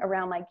Mm-hmm. I mean?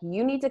 Around, like,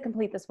 you need to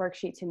complete this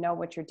worksheet to know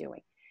what you're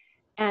doing.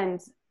 And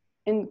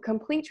in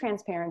complete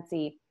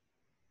transparency,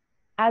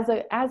 as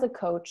a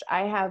coach,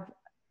 I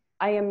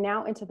am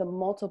now into the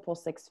multiple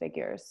six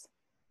figures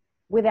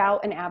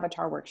without an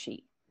avatar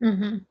worksheet.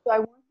 Mm-hmm. So I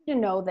want you to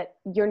know that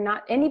you're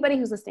not, anybody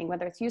who's listening,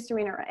 whether it's you,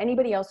 Serena, or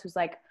anybody else who's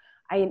like,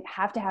 I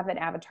have to have an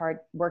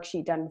avatar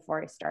worksheet done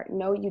before I start.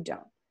 No, you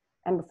don't.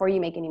 And before you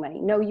make any money.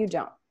 No, you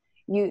don't.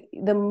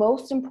 The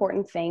most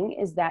important thing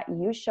is that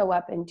you show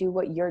up and do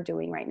what you're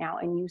doing right now,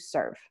 and you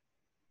serve.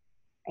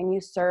 And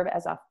you serve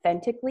as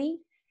authentically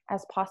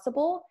as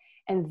possible.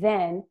 And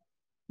then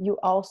you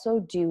also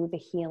do the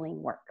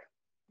healing work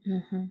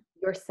Mm-hmm.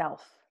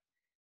 yourself.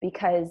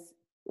 Because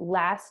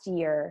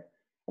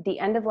at the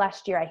end of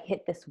last year, I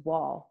hit this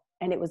wall,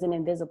 and it was an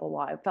invisible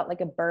wall. It felt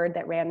like a bird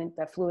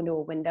that flew into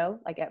a window,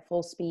 like, at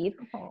full speed.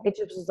 Oh. It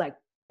just was like,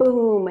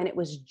 boom, and it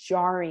was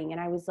jarring. And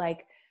I was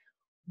like,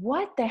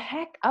 what the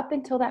heck? Up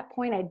until that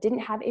point, I didn't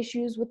have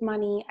issues with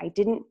money. I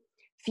didn't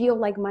feel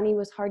like money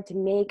was hard to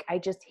make. I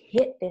just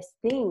hit this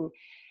thing.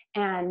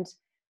 And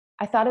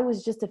I thought it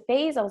was just a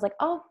phase. I was like,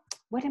 oh,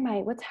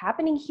 what's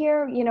happening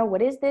here?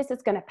 What is this?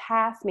 It's going to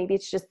pass. Maybe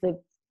it's just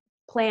the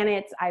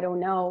planets. I don't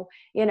know,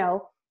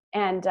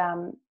 and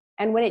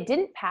when it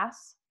didn't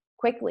pass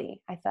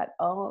quickly, I thought,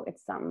 oh,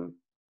 it's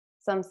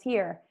some's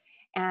here.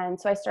 And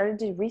so I started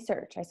to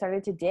research, I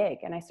started to dig,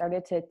 and I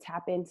started to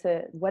tap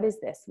into, what is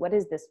this? What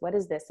is this? What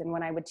is this? And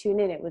when I would tune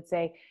in, it would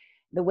say,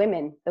 the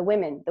women, the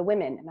women, the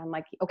women. And I'm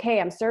like,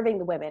 okay, I'm serving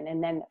the women.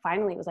 And then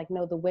finally it was like,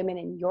 no, the women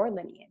in your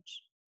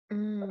lineage.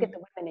 Look at Mm.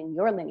 the women in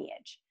your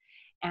lineage.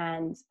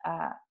 And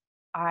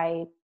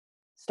I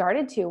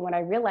started to, what I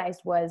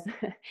realized was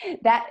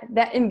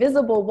that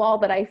invisible wall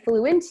that I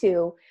flew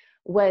into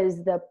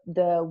was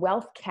the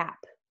wealth cap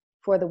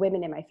for the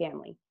women in my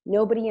family.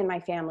 Nobody in my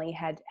family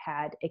had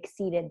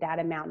exceeded that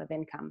amount of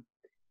income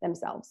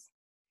themselves.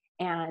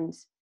 And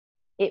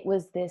it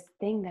was this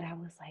thing that I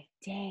was like,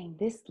 dang,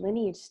 this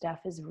lineage stuff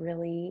is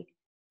really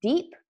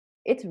deep.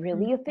 It's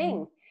really a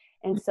thing.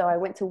 And so I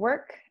went to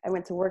work. I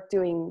went to work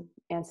doing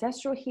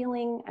ancestral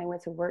healing. I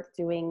went to work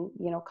doing,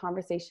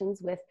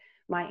 conversations with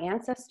my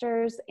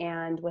ancestors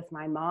and with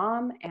my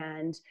mom,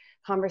 and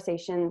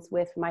conversations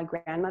with my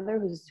grandmother,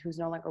 who's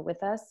no longer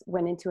with us.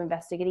 Went into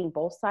investigating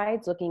both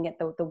sides, looking at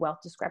the wealth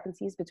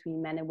discrepancies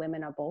between men and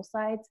women on both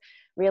sides,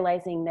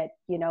 realizing that,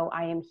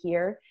 I am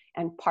here,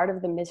 and part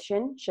of the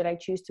mission, should I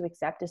choose to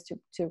accept, is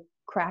to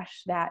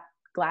crash that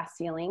glass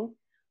ceiling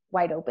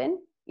wide open,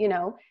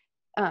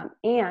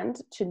 and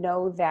to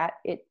know that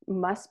it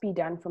must be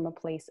done from a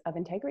place of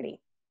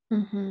integrity,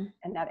 and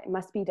that it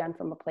must be done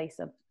from a place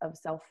of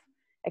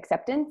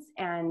self-acceptance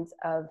and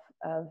of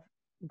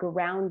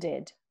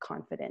grounded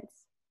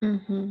confidence,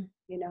 and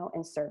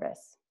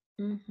service.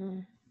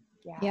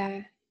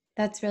 Yeah,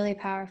 that's really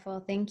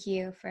powerful. Thank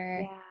you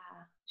for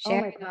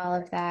sharing all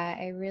of that.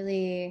 I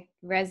really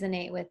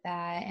resonate with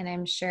that, and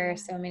I'm sure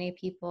so many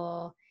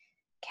people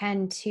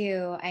can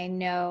too. I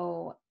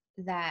know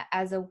that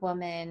as a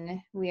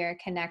woman, we are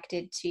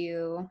connected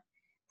to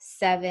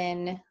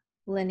 7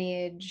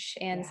 lineage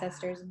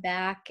ancestors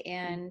back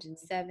and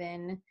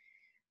 7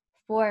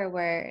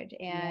 forward.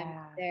 And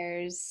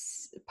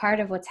there's part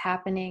of what's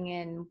happening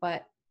in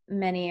what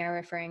many are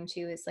referring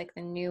to as like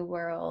the new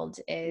world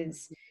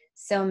is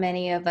so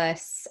many of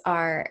us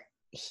are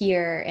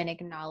here in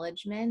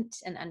acknowledgement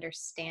and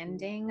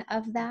understanding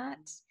of that.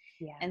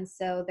 And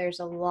so there's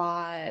a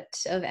lot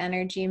of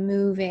energy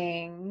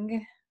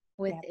moving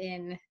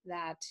within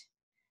that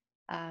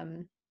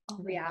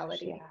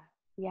reality.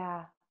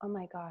 Oh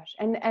my gosh.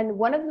 And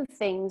one of the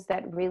things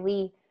that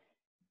really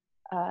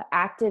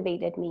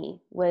activated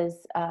me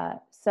was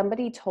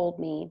somebody told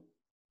me,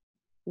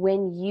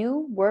 when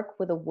you work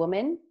with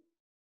one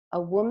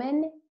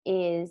woman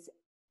is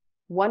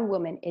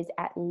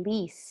at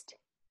least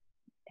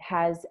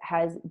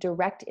has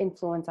direct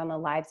influence on the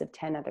lives of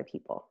 10 other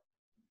people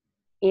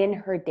in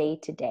her day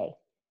to day.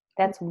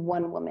 That's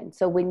one woman.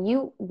 So when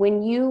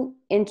you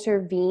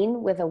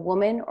intervene with a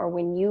woman, or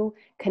when you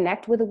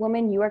connect with a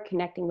woman, you are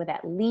connecting with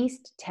at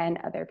least 10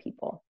 other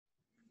people.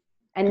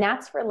 And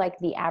that's for like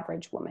the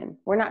average woman.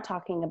 We're not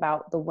talking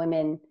about the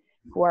women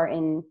who are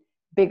in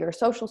bigger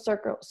social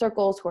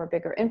circles, who are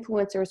bigger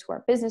influencers, who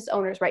are business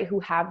owners, right? Who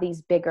have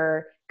these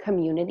bigger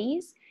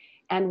communities.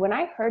 And when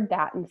I heard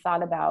that and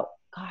thought about,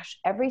 gosh,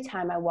 every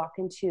time I walk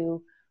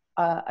into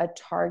a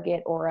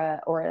Target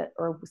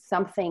or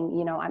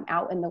something, I'm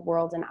out in the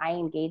world and I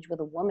engage with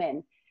a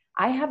woman,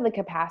 I have the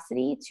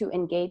capacity to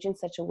engage in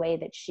such a way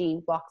that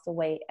she walks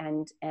away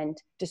and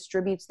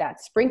distributes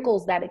that,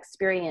 sprinkles that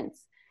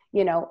experience,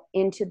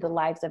 into the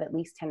lives of at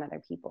least 10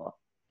 other people.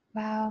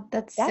 Wow,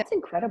 that's so Cool.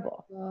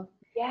 incredible.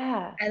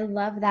 Yeah. I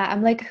love that.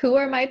 I'm like, who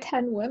are my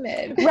 10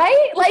 women?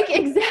 Right? Like,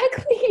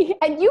 exactly.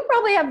 And you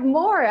probably have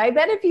more. I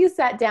bet if you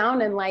sat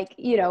down and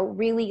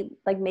really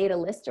made a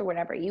list or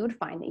whatever, you would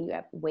find that you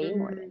have way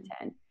more than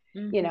 10,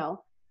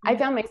 I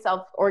found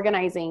myself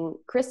organizing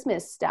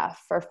Christmas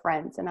stuff for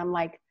friends, and I'm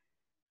like,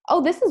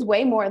 oh, this is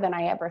way more than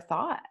I ever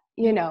thought,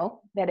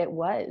 that it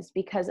was,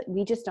 because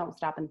we just don't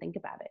stop and think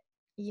about it.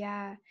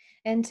 Yeah.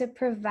 And to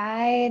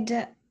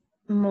provide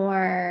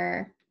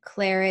more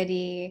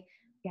clarity,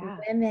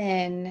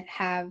 women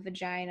have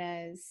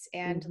vaginas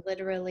and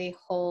literally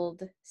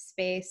hold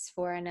space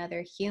for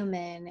another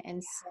human.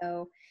 And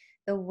so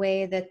the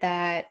way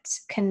that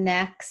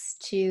connects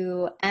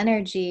to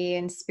energy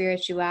and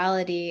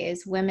spirituality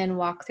is women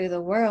walk through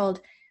the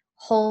world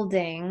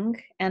holding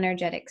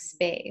energetic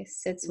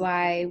space. It's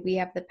why we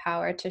have the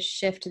power to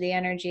shift the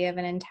energy of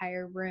an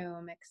entire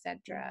room,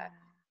 etc.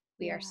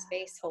 We are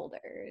space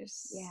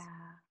holders.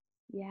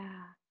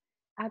 Yeah,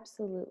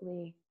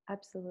 absolutely.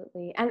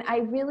 And I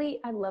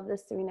love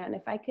this, Serena. And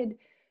if I could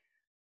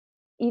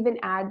even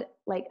add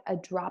like a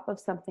drop of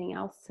something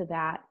else to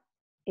that,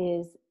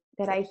 is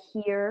that I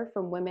hear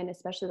from women,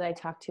 especially that I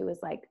talk to as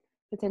like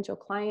potential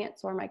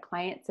clients or my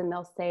clients, and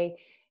they'll say,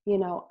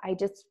 I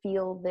just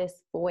feel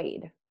this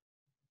void.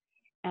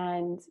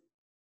 And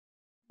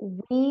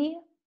we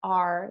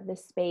are the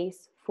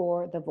space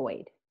for the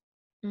void.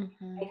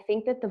 I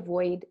think that the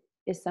void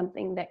is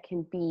something that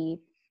can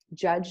be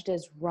judged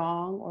as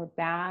wrong or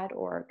bad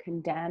or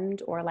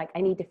condemned, or like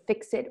I need to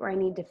fix it or I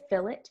need to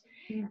fill it.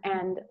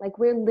 And like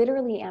we're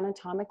literally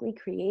anatomically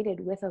created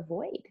with a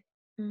void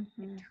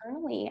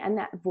internally, and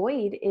that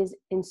void is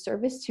in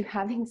service to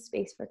having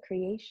space for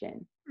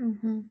creation.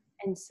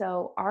 And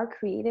so our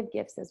creative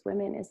gifts as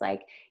women is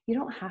like, you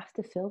don't have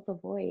to fill the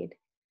void.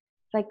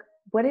 Like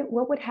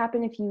what would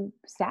happen if you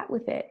sat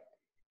with it?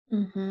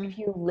 If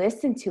you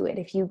listened to it,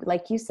 if you,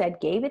 like you said,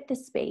 gave it the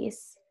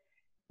space,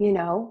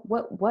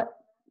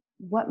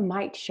 what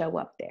might show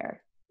up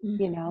there?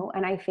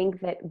 And I think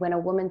that when a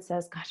woman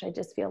says, gosh, I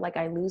just feel like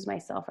I lose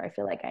myself, or I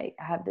feel like I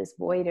have this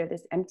void or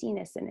this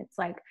emptiness, and it's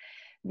like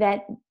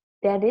that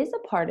is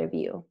a part of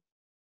you.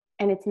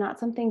 And it's not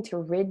something to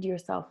rid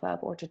yourself of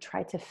or to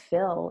try to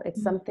fill.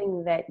 It's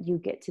something that you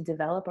get to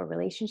develop a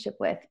relationship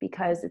with,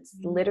 because it's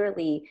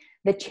literally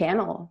the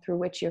channel through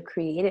which your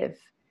creative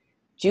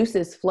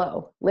juices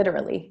flow,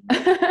 literally.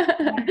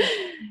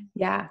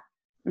 Yeah.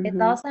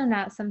 It's also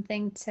not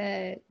something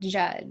to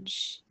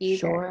judge either,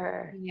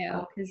 Sure.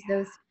 because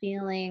those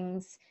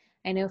feelings,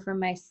 I know for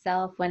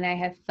myself, when I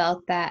have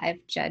felt that,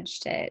 I've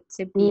judged it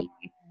to be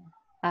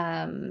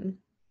um,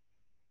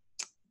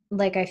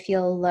 like I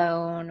feel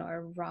alone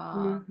or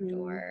wronged,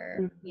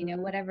 or,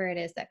 whatever it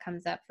is that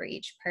comes up for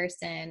each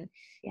person.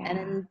 Yeah. And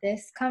in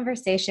this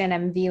conversation,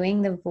 I'm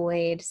viewing the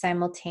void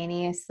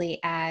simultaneously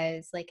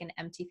as like an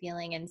empty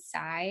feeling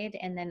inside,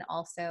 and then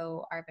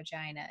also our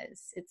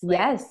vaginas. It's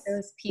like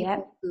those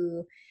people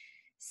who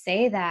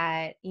say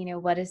that,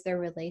 what is their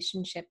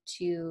relationship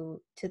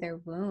to their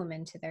womb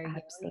and to their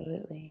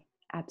Absolutely.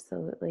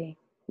 Absolutely.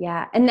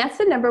 Yeah. And that's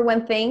the number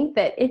one thing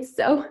that it's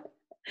so,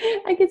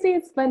 I can say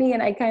it's funny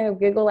and I kind of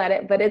giggle at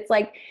it, but it's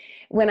like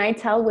when I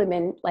tell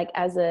women, like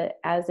as a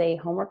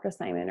homework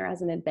assignment or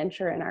as an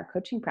adventure in our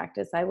coaching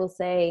practice, I will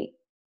say,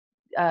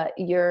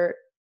 your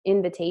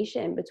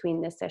invitation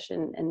between this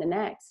session and the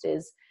next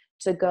is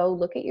to go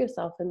look at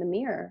yourself in the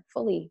mirror,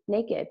 fully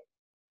naked.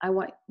 I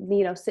want,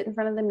 sit in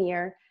front of the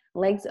mirror,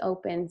 legs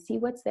open, see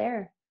what's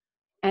there.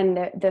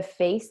 And the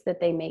face that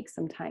they make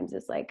sometimes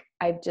is like,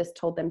 I've just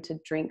told them to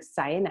drink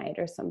cyanide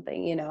or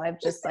something, I've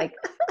just like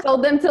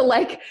told them to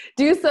like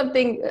do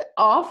something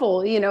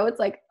awful, it's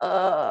like,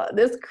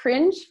 this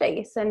cringe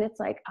face. And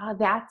it's like,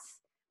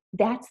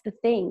 that's the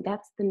thing.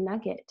 That's the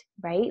nugget,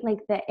 right?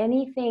 Like that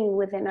anything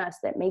within us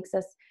that makes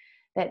us,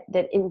 that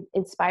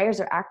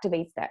inspires or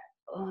activates that,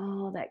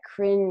 that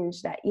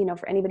cringe, that,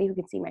 for anybody who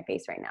can see my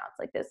face right now, it's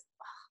like this,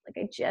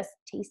 like I just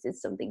tasted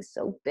something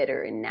so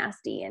bitter and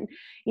nasty, and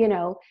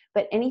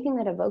but anything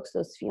that evokes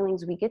those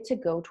feelings, we get to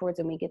go towards,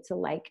 and we get to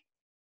like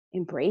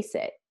embrace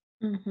it.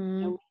 And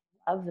we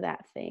love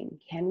that thing.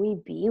 Can we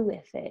be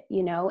with it?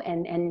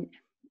 And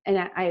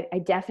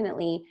I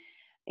definitely,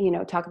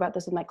 talk about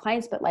this with my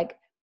clients, but like,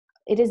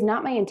 it is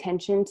not my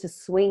intention to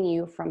swing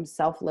you from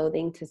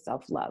self-loathing to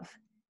self-love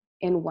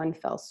in one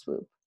fell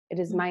swoop. It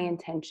is my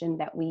intention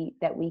that we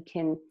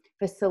can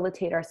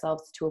facilitate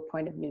ourselves to a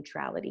point of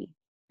neutrality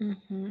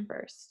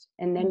first.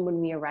 And then when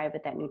we arrive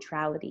at that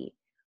neutrality,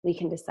 we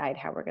can decide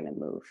how we're going to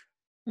move,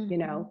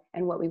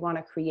 and what we want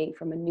to create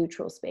from a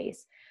neutral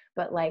space.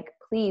 But like,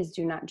 please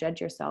do not judge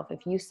yourself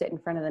if you sit in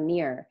front of the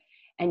mirror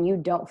and you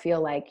don't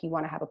feel like you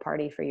want to have a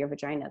party for your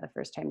vagina the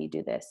first time you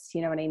do this.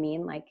 You know what I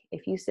mean? Like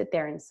if you sit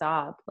there and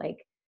sob,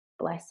 like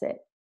bless it,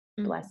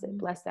 bless it,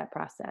 bless that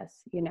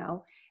process,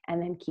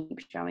 and then keep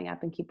showing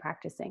up and keep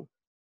practicing.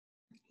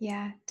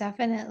 Yeah,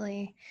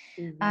 definitely.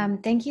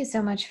 Thank you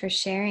so much for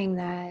sharing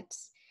that.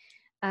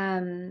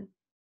 My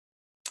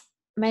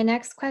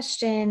next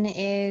question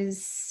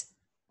is,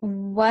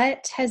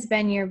 what has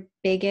been your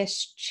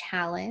biggest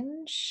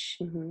challenge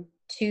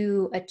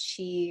to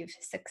achieve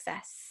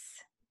success?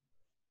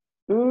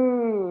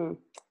 Oh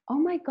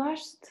my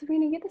gosh,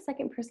 Serena, you're the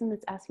second person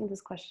that's asked me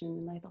this question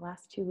in like the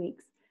last 2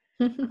 weeks.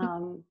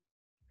 And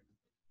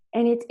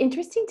it's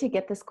interesting to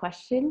get this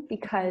question,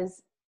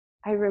 because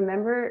I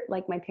remember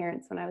like my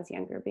parents when I was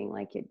younger being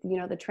like,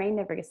 the train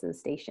never gets to the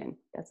station.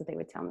 That's what they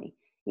would tell me.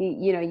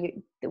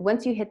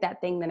 Once you hit that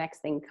thing, the next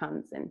thing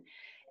comes.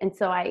 And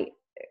so I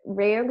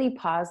rarely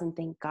pause and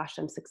think, gosh,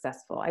 I'm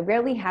successful. I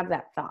rarely have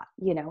that thought.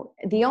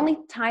 The only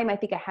time I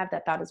think I have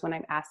that thought is when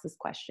I'm asked this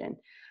question.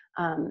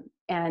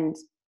 And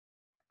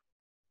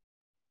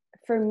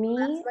for me,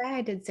 that's why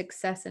I did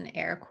success in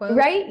air quotes.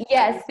 Right?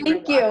 Yes.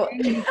 Thank you.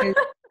 Because,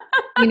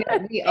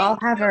 we all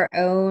have our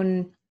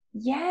own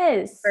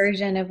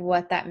version of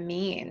what that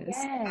means.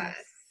 Yes.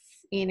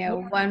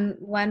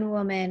 One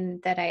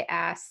woman that I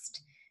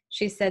asked,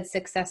 she said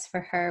success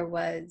for her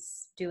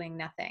was doing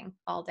nothing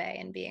all day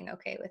and being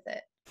okay with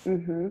it.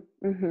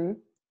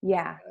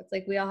 Yeah. So it's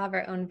like we all have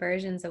our own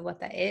versions of what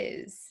that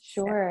is.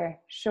 Sure.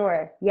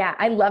 Yeah.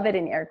 I love it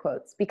in air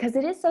quotes, because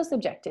it is so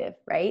subjective,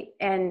 right?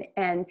 And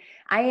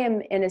I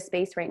am in a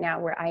space right now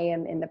where I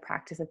am in the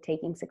practice of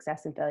taking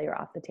success and failure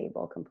off the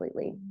table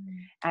completely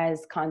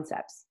as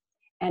concepts.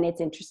 And it's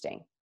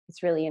interesting.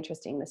 It's really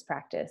interesting, this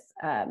practice.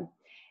 And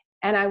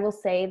I will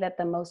say that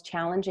the most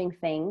challenging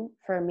thing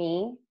for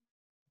me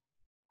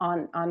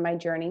on my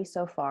journey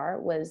so far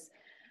was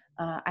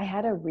I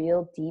had a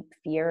real deep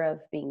fear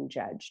of being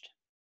judged.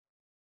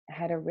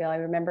 I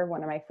remember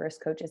one of my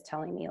first coaches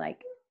telling me,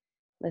 like,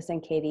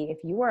 listen, Katie,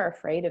 if you are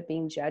afraid of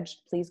being judged,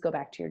 please go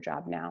back to your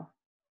job now.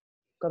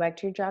 Go back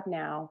to your job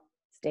now.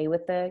 Stay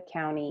with the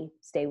county,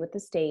 stay with the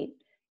state.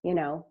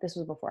 This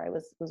was before I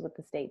was with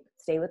the state.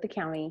 Stay with the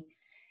county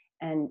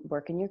and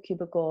work in your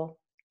cubicle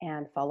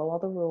and follow all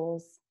the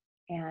rules,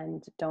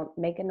 and don't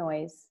make a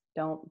noise.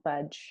 Don't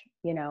budge,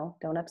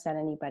 don't upset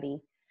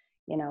anybody,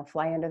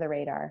 fly under the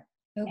radar.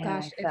 Oh And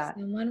gosh, I if thought,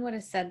 someone would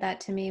have said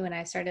that to me when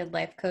I started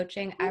life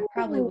coaching, I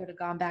probably ooh, would have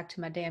gone back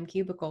to my damn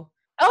cubicle.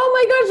 oh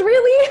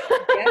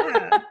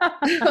Yeah. my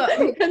gosh,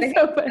 really? That's Thank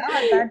so funny.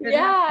 God that didn't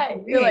happen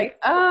Yeah, to you're me. like,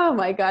 oh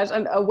my gosh,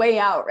 a way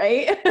out,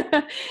 right?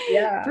 For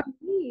Yeah.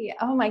 me,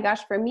 oh my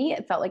gosh, for me,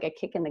 it felt like a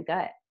kick in the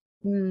gut.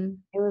 Mm.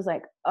 It was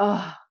like,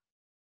 oh,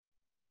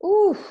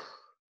 ooh,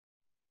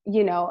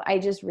 I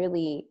just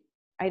really,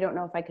 I don't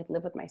know if I could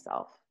live with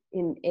myself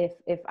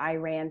if I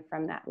ran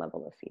from that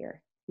level of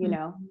fear,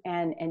 Mhm.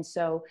 and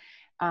so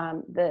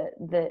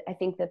I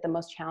think that the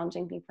most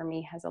challenging thing for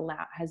me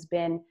has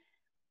been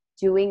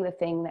doing the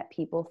thing that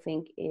people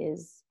think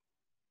is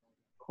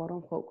quote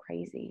unquote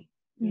crazy,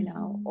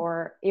 Mhm.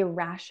 or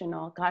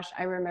irrational. Gosh,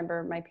 I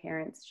remember my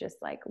parents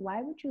just like,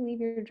 why would you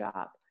leave your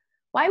job?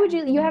 Why would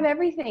you have Mhm.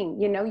 everything,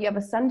 you have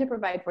a son to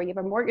provide for, you have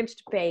a mortgage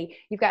to pay,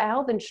 you've got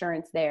health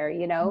insurance there,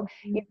 you've Mhm.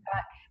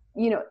 got,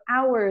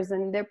 hours,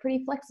 and they're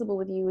pretty flexible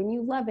with you and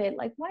you love it.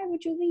 Like, why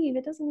would you leave?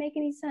 It doesn't make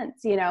any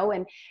sense,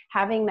 and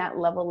having that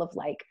level of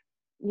like,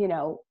 you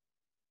know,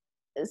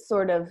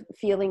 sort of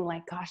feeling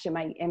like, gosh, am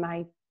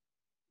I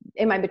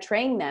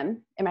betraying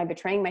them? Am I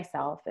betraying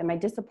myself? Am I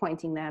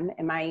disappointing them?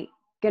 Am I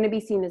going to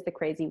be seen as the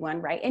crazy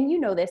one? Right. And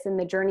this in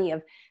the journey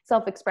of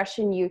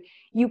self-expression,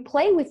 you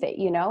play with it,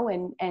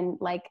 and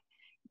like,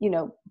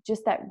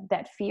 just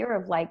that fear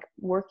of like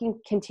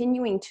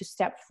continuing to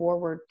step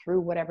forward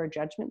through whatever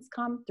judgments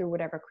come, through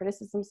whatever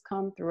criticisms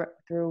come,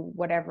 through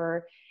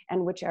whatever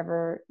and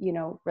whichever,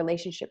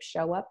 relationships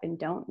show up and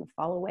don't and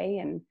fall away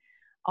and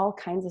all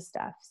kinds of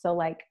stuff. So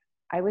like,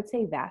 I would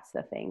say that's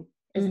the thing,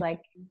 is Mhm.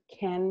 like,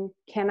 can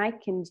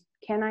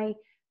I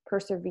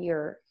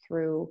persevere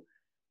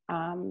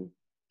um,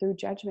 through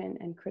judgment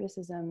and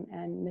criticism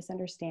and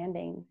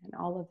misunderstanding and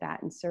all of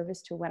that in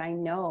service to what I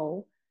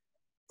know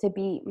to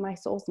be my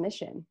soul's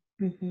mission,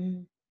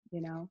 Mhm.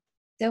 you know?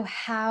 So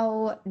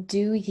how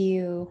do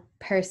you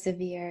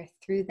persevere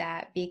through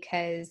that?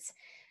 Because,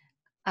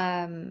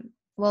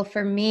 well,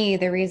 for me,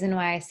 the reason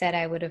why I said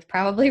I would have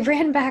probably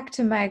ran back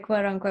to my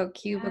quote unquote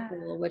Yeah.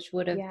 cubicle, which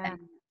would have Yeah.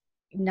 been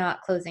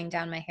not closing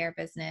down my hair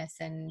business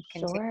and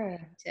continuing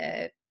Sure.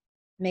 to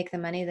make the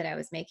money that I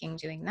was making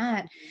doing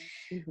that.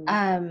 Mm-hmm.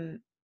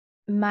 Um,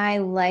 my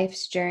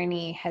life's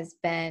journey has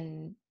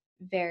been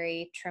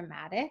very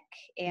traumatic,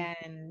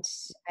 and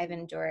I've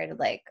endured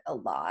like a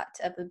lot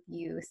of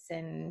abuse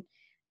and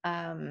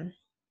um,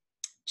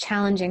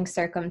 challenging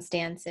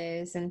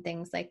circumstances and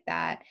things like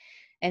that.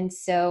 And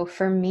so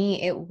for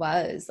me, it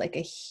was like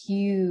a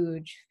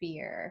huge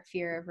fear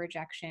of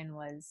rejection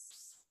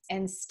was,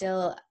 and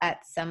still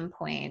at some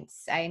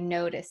points, I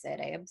notice it,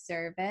 I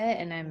observe it,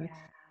 and I'm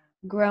Yeah.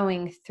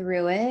 growing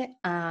through it.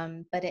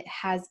 But it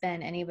has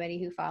been,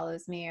 anybody who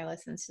follows me or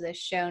listens to this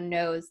show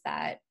knows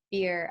that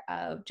fear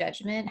of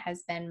judgment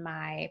has been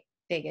my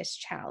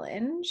biggest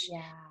challenge.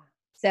 Yeah.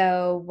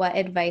 So, what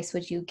advice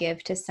would you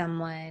give to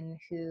someone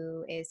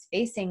who is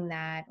facing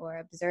that or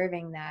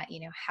observing that?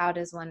 How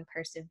does one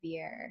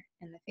persevere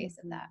in the face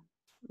of that?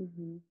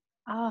 Mm-hmm. Mm-hmm.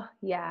 Oh,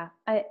 yeah.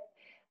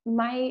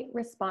 My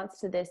response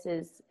to this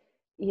is,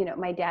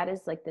 my dad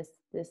is like this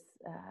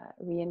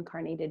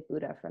reincarnated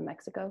Buddha from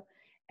Mexico,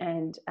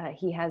 and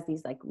he has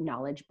these like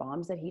knowledge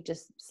bombs that he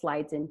just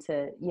slides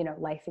into,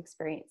 life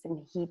experience.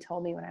 And he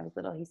told me when I was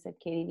little, he said,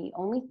 Katie, the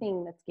only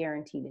thing that's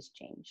guaranteed is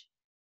change.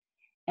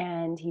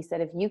 And he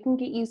said, if you can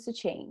get used to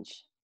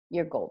change,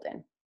 you're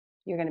golden.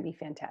 You're going to be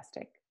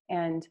fantastic.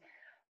 And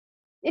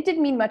it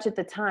didn't mean much at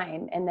the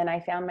time. And then I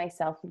found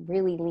myself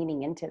really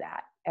leaning into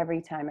that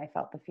every time I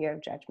felt the fear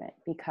of judgment,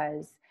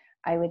 because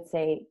I would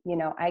say,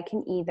 I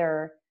can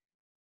either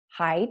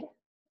hide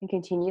and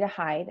continue to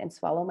hide and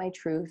swallow my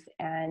truth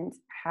and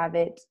have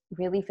it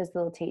really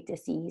facilitate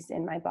disease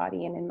in my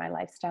body and in my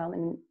lifestyle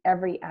and in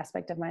every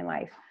aspect of my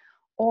life.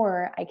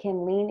 Or I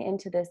can lean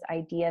into this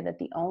idea that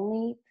the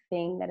only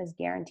thing that is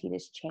guaranteed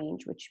is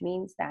change, which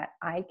means that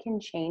I can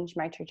change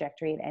my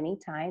trajectory at any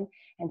time,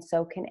 and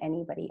so can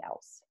anybody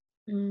else.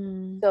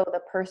 Mm. So the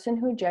person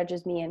who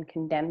judges me and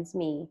condemns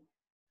me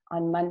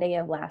on Monday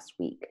of last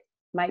week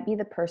might be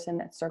the person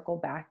that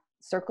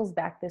circles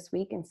back this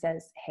week and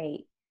says,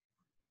 hey,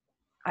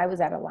 I was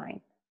out of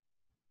line,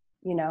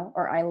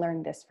 or I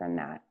learned this from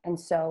that. And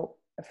so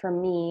for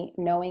me,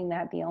 knowing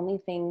that the only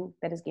thing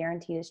that is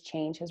guaranteed is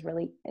change has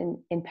really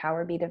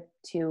empowered me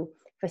to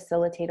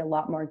facilitate a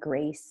lot more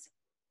grace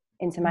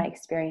into my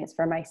experience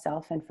for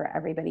myself and for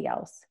everybody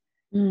else.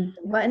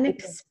 What an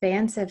Because,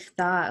 expansive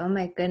thought. Oh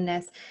my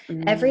goodness.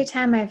 Every mm,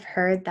 time I've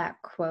heard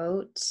that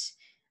quote,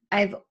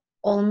 I've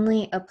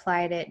only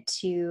applied it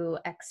to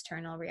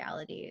external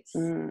realities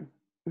mm,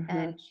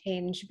 and mm-hmm,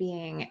 change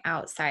being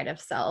outside of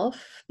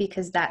self,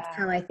 because that's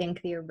yeah, how I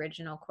think the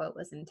original quote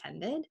was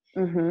intended.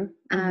 mm-hmm,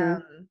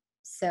 mm-hmm.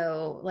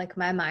 So like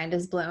my mind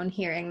is blown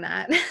hearing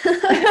that.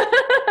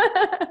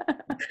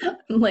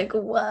 I'm like,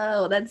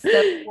 whoa, that's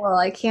so cool.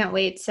 I can't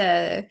wait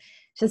to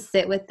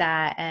sit with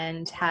that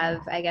and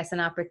have, I guess,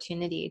 an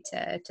opportunity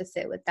to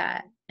sit with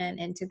that and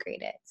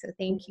integrate it. So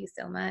thank you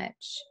so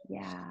much.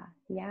 Yeah,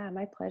 yeah,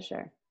 my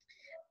pleasure.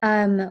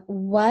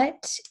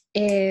 What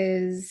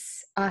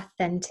is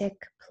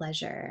authentic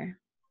pleasure?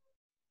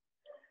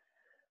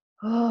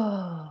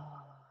 Oh.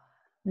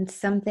 It's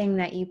something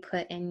that you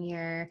put in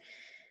your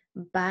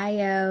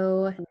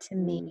bio to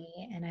me,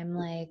 Mm. and I'm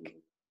like,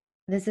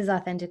 this is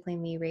Authentically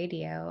Me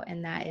Radio,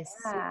 and that is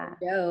super Yeah.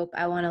 dope.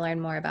 I want to learn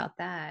more about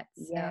that.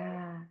 So,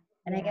 Yeah.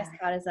 and I guess Yeah.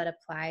 how does that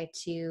apply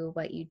to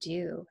what you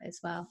do as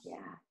well?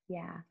 Yeah.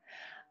 Yeah.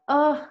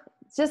 Oh,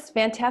 just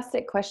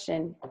fantastic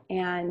question.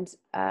 And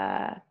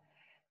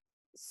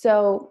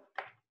so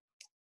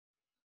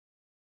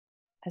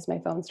as my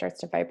phone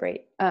starts to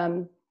vibrate,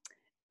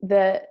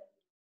 the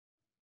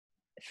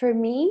for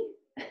me,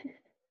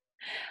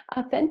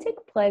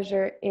 authentic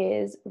pleasure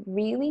is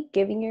really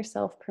giving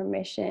yourself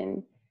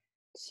permission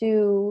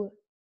to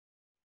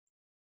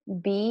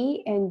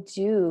be and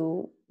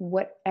do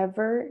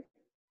whatever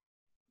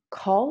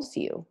calls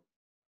you.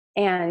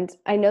 And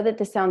I know that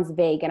this sounds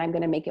vague, and I'm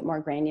going to make it more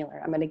granular.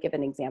 I'm going to give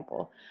an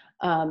example.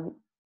 Um,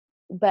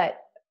 but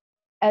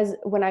as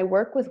when I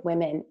work with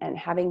women, and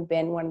having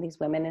been one of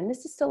these women, and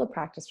this is still a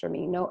practice for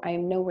me, no, I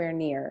am nowhere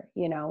near,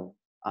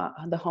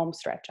 the home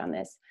stretch on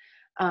this.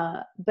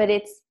 But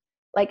it's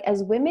like,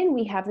 as women,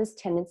 we have this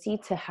tendency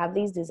to have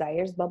these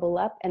desires bubble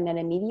up and then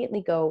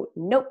immediately go,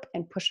 nope,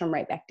 and push them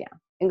right back down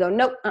and go,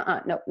 nope,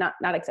 nope,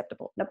 not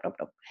acceptable. Nope, nope,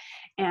 nope.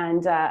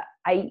 And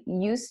I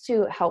used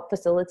to help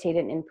facilitate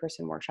an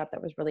in-person workshop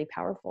that was really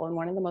powerful. And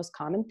one of the most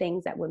common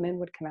things that women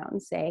would come out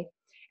and say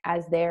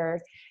as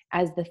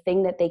the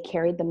thing that they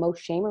carried the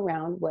most shame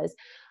around was,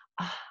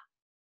 "Ah,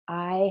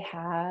 I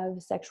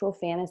have sexual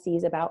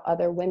fantasies about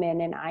other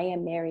women and I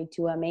am married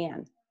to a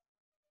man."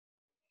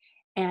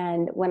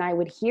 And when I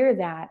would hear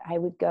that, I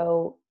would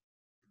go,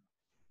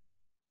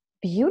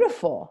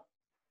 beautiful.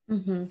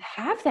 Mm-hmm.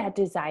 Have that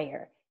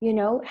desire.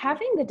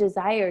 Having the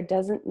desire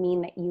doesn't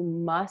mean that you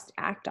must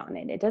act on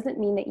it. It doesn't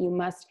mean that you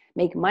must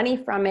make money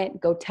from it,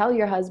 go tell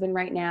your husband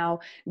right now,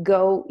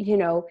 go,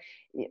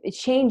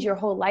 change your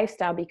whole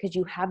lifestyle because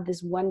you have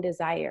this one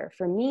desire.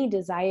 For me,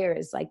 desire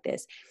is like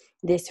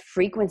this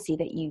frequency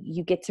that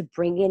you get to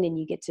bring in, and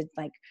you get to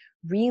like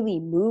really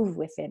move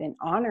with it and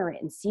honor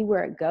it and see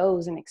where it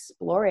goes and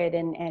explore it,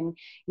 and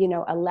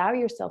allow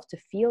yourself to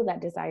feel that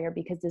desire,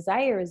 because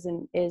desire is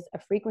a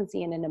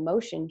frequency and an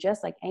emotion,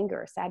 just like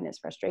anger, sadness,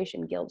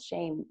 frustration, guilt,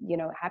 shame,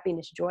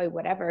 happiness, joy,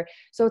 whatever.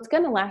 So it's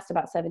going to last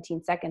about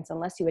 17 seconds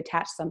unless you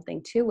attach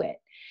something to it.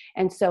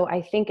 And so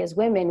I think as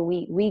women,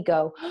 we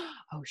go,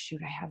 oh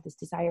shoot, I have this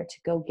desire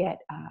to go get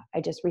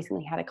I just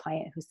recently had a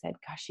client who said,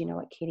 gosh, you know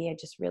what, Katie, I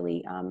just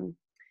really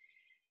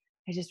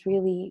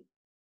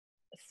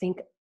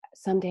think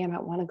someday I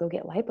might want to go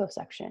get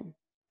liposuction.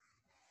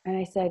 And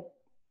I said,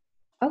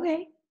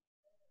 okay.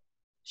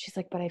 She's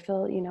like, but I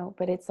feel,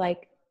 but it's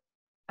like,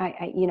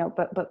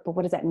 but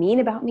what does that mean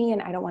about me?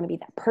 And I don't want to be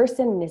that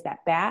person. And is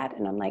that bad?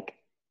 And I'm like,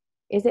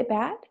 is it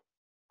bad?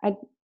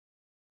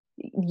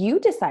 You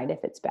decide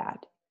if it's bad.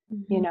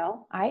 Mm-hmm.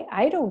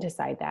 I don't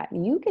decide that.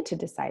 You get to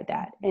decide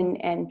that.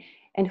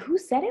 And who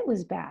said it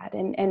was bad?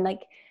 And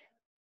like,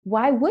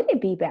 why would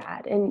it be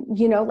bad? And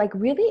like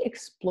really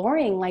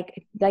exploring,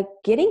 like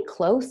getting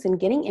close and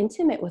getting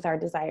intimate with our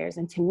desires.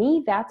 And to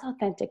me, that's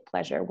authentic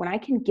pleasure, when I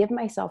can give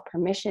myself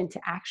permission to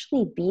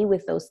actually be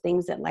with those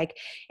things that like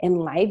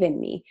enliven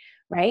me,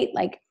 right?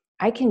 Like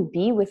I can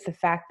be with the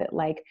fact that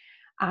like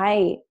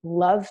I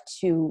love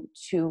to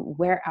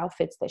wear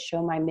outfits that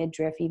show my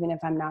midriff, even if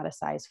I'm not a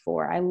size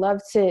 4. I love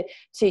to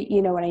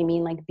you know what I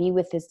mean, like be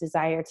with this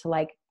desire to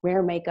like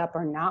wear makeup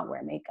or not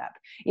wear makeup,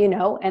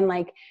 and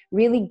like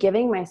really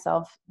giving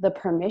myself the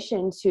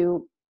permission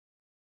to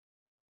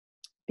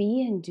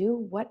be and do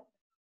what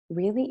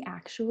really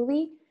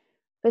actually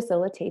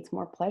facilitates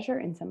more pleasure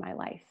into my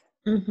life.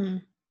 Mm-hmm.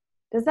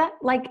 Does that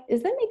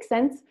make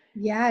sense?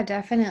 Yeah,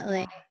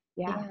 definitely.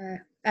 Yeah. Yeah.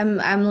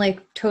 I'm like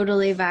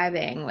totally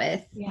vibing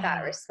with that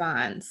Yeah.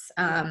 response.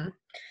 Yeah.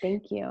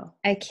 Thank you.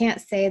 I can't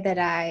say that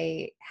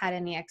I had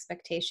any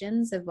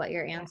expectations of what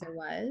your Yeah. answer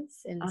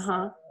was, and so Uh-huh.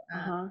 um,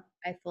 Uh-huh.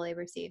 I fully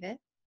receive it.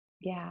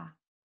 Yeah.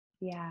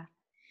 Yeah.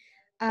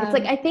 It's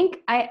like, Um, I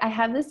think I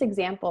have this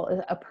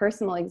example, a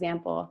personal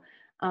example.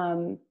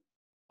 Um,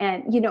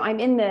 and,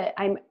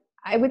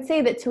 I would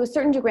say that to a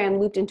certain degree, I'm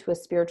looped into a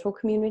spiritual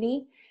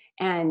community.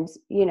 And,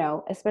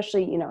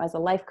 especially, as a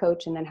life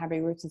coach, and then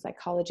having roots in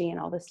psychology and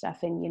all this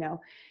stuff. And,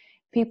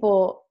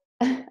 people,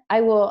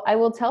 I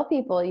will tell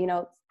people,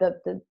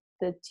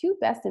 the two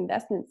best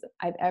investments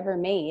I've ever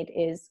made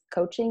is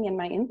coaching and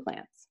my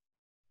implants.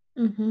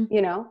 mhm,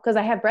 Because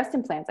I have breast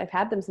implants. I've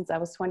had them since I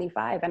was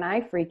 25, and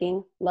I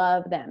freaking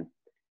love them.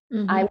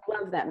 mhm, I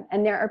love them.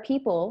 And there are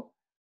people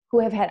who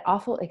have had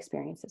awful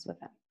experiences with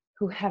them,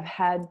 who have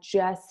had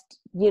just,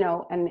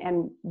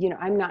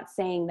 I'm not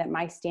saying that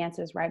my stance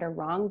is right or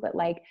wrong, but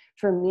like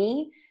for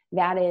me,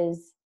 that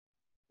is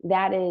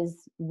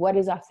what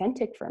is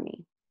authentic for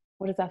me.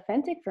 What is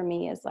authentic for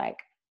me is like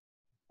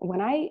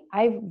when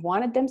I've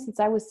wanted them since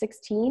I was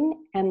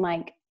 16, and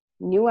like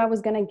knew I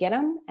was going to get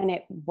them, and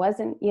it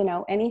wasn't,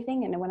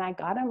 anything. And when I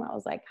got them, I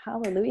was like,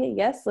 hallelujah.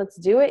 Yes, let's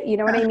do it. You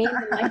know what I mean?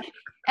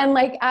 And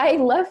like, I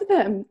love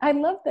them. I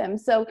love them.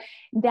 So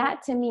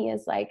that to me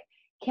is like,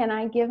 can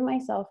I give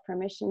myself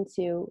permission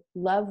to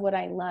love what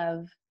I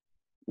love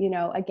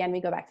again,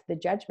 we go back to the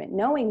judgment,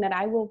 knowing that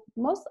I'll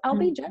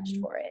be judged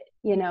for it.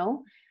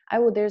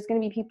 There's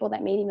going to be people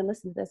that may even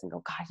listen to this and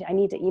go, God, I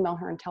need to email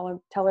her and tell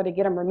her to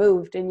get them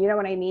removed. And you know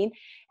what I mean?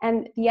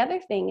 And the other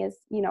thing is,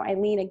 I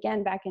lean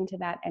again back into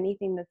that,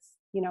 anything that's,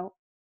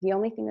 the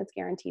only thing that's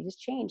guaranteed is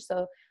change.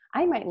 So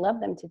I might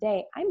love them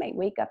today. I might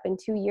wake up in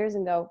 2 years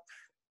and go,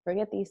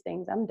 forget these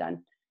things. I'm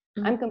done.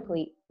 I'm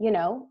complete,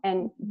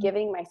 and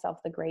giving myself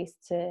the grace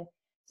to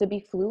be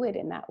fluid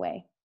in that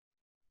way.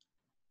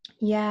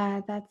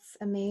 Yeah, that's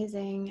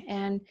amazing.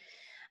 And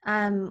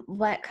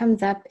what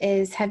comes up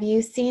is, have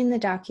you seen the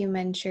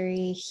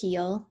documentary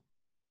Heal?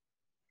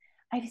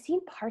 I've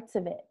seen parts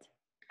of it.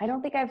 I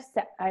don't think I've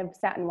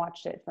sat and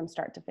watched it from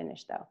start to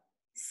finish, though.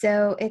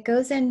 So it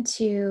goes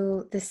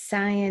into the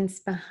science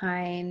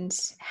behind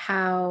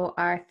how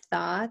our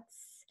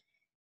thoughts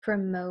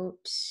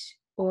promote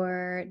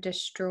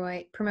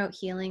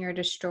healing or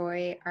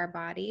destroy our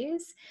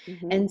bodies.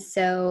 And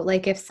so,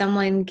 like, if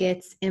someone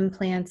gets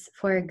implants,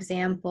 for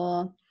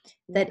example,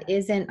 that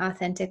isn't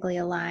authentically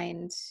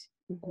aligned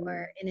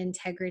or in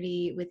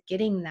integrity with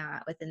getting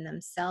that within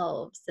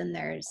themselves, then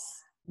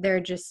they're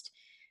just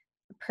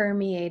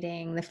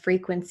permeating the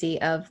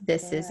frequency of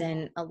this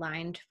isn't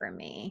aligned for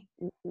me.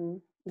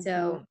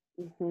 So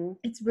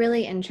it's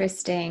really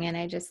interesting. And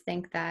I just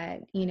think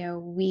that,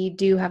 we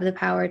do have the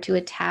power to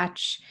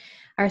attach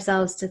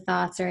ourselves to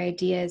thoughts or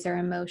ideas or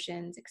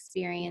emotions,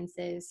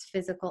 experiences,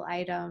 physical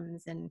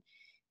items. And,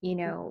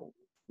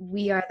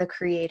 we are the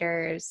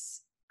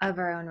creators of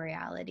our own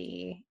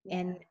reality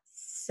in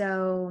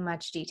so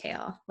much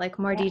detail, like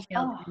more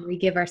detail than we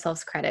give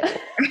ourselves credit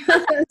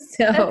for.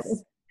 So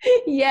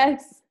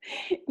yes,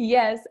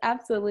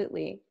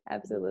 absolutely.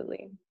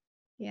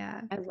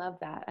 Yeah. I love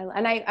that.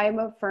 I'm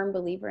a firm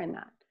believer in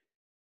that.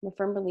 I'm a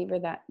firm believer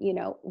that,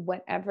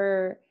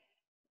 whatever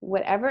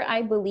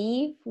I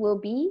believe will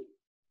be,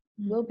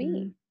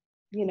 and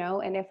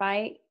if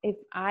I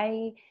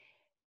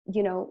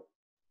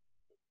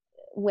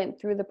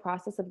went through the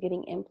process of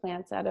getting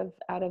implants out of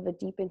a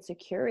deep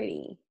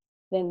insecurity,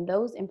 then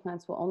those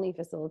implants will only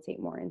facilitate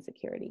more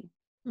insecurity.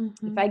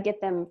 If I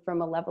get them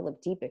from a level of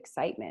deep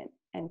excitement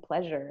and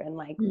pleasure and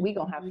like, we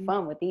gonna have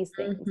fun with these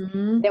things,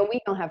 then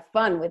we gonna have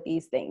fun with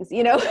these things,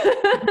 Yeah,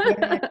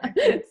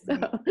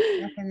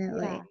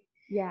 definitely.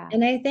 Yeah.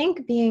 And I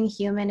think being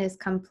human is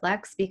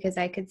complex, because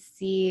I could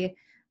see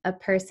a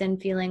person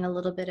feeling a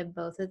little bit of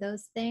both of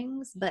those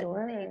things, but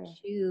they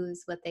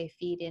choose what they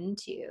feed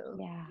into,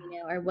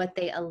 or what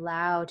they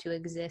allow to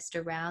exist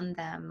around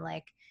them,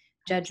 like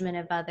judgment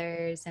of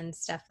others and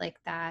stuff like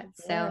that.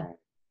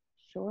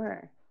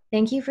 Sure.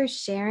 Thank you for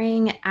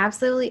sharing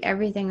absolutely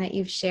everything that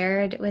you've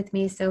shared with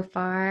me so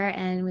far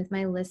and with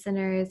my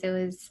listeners. It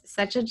was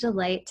such a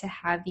delight to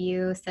have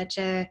you, such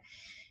a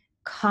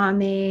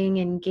calming,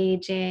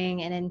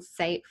 engaging, and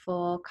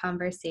insightful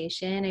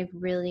conversation. I've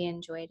really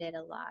enjoyed it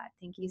a lot.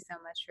 Thank you so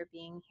much for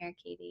being here,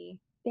 Katie.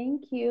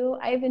 Thank you.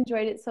 I've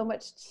enjoyed it so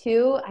much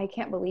too. I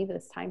can't believe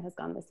this time has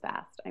gone this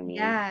fast. I mean,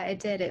 yeah, it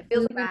did. It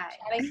feels flew like by.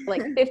 we've been chatting for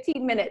like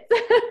 15 minutes.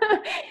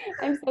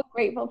 I'm so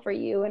grateful for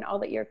you and all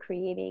that you're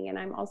creating. And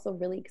I'm also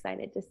really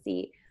excited to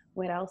see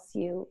what else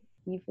you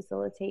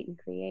facilitate and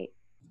create.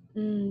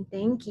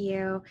 Thank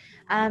you.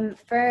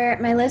 For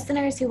my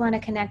listeners who want to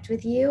connect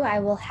with you, I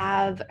will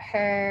have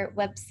her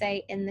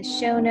website in the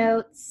show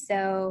notes.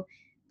 So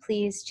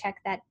please check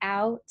that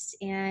out.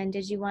 And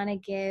did you want to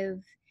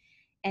give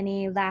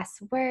any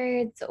last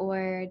words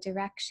or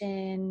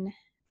direction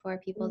for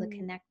people to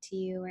connect to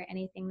you, or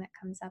anything that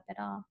comes up at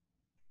all?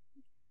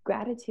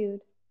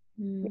 Gratitude.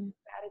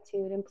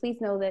 Gratitude. And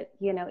please know that,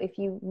 if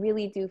you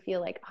really do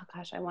feel like, oh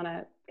gosh, I want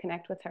to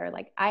connect with her,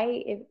 like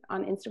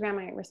on Instagram,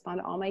 I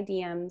respond to all my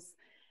DMs.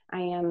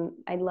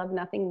 I love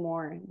nothing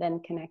more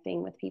than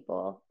connecting with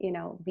people,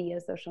 via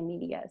social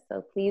media.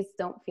 So please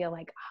don't feel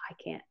like, oh, I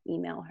can't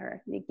email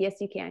her. Yes,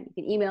 you can.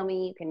 You can email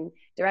me, you can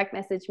direct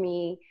message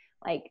me.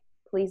 Like,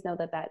 please know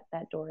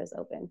that door is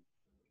open.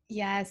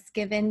 Yes,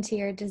 give in to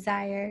your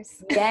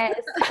desires. Yes,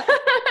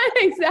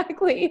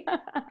 exactly.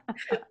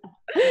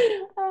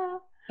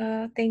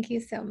 Thank you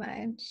so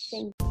much.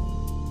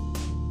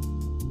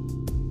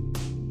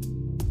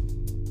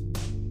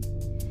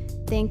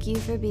 Thank you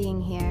for being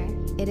here.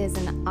 It is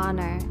an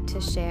honor to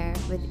share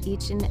with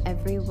each and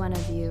every one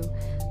of you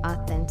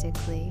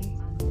authentically.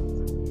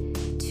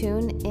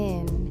 Tune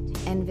in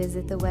and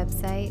visit the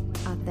website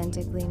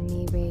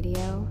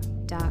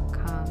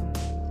authenticallymeradio.com.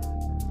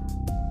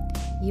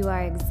 You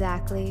are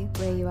exactly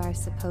where you are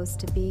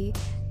supposed to be,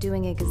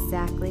 doing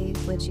exactly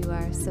what you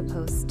are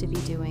supposed to be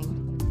doing.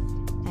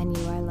 And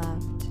you are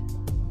loved.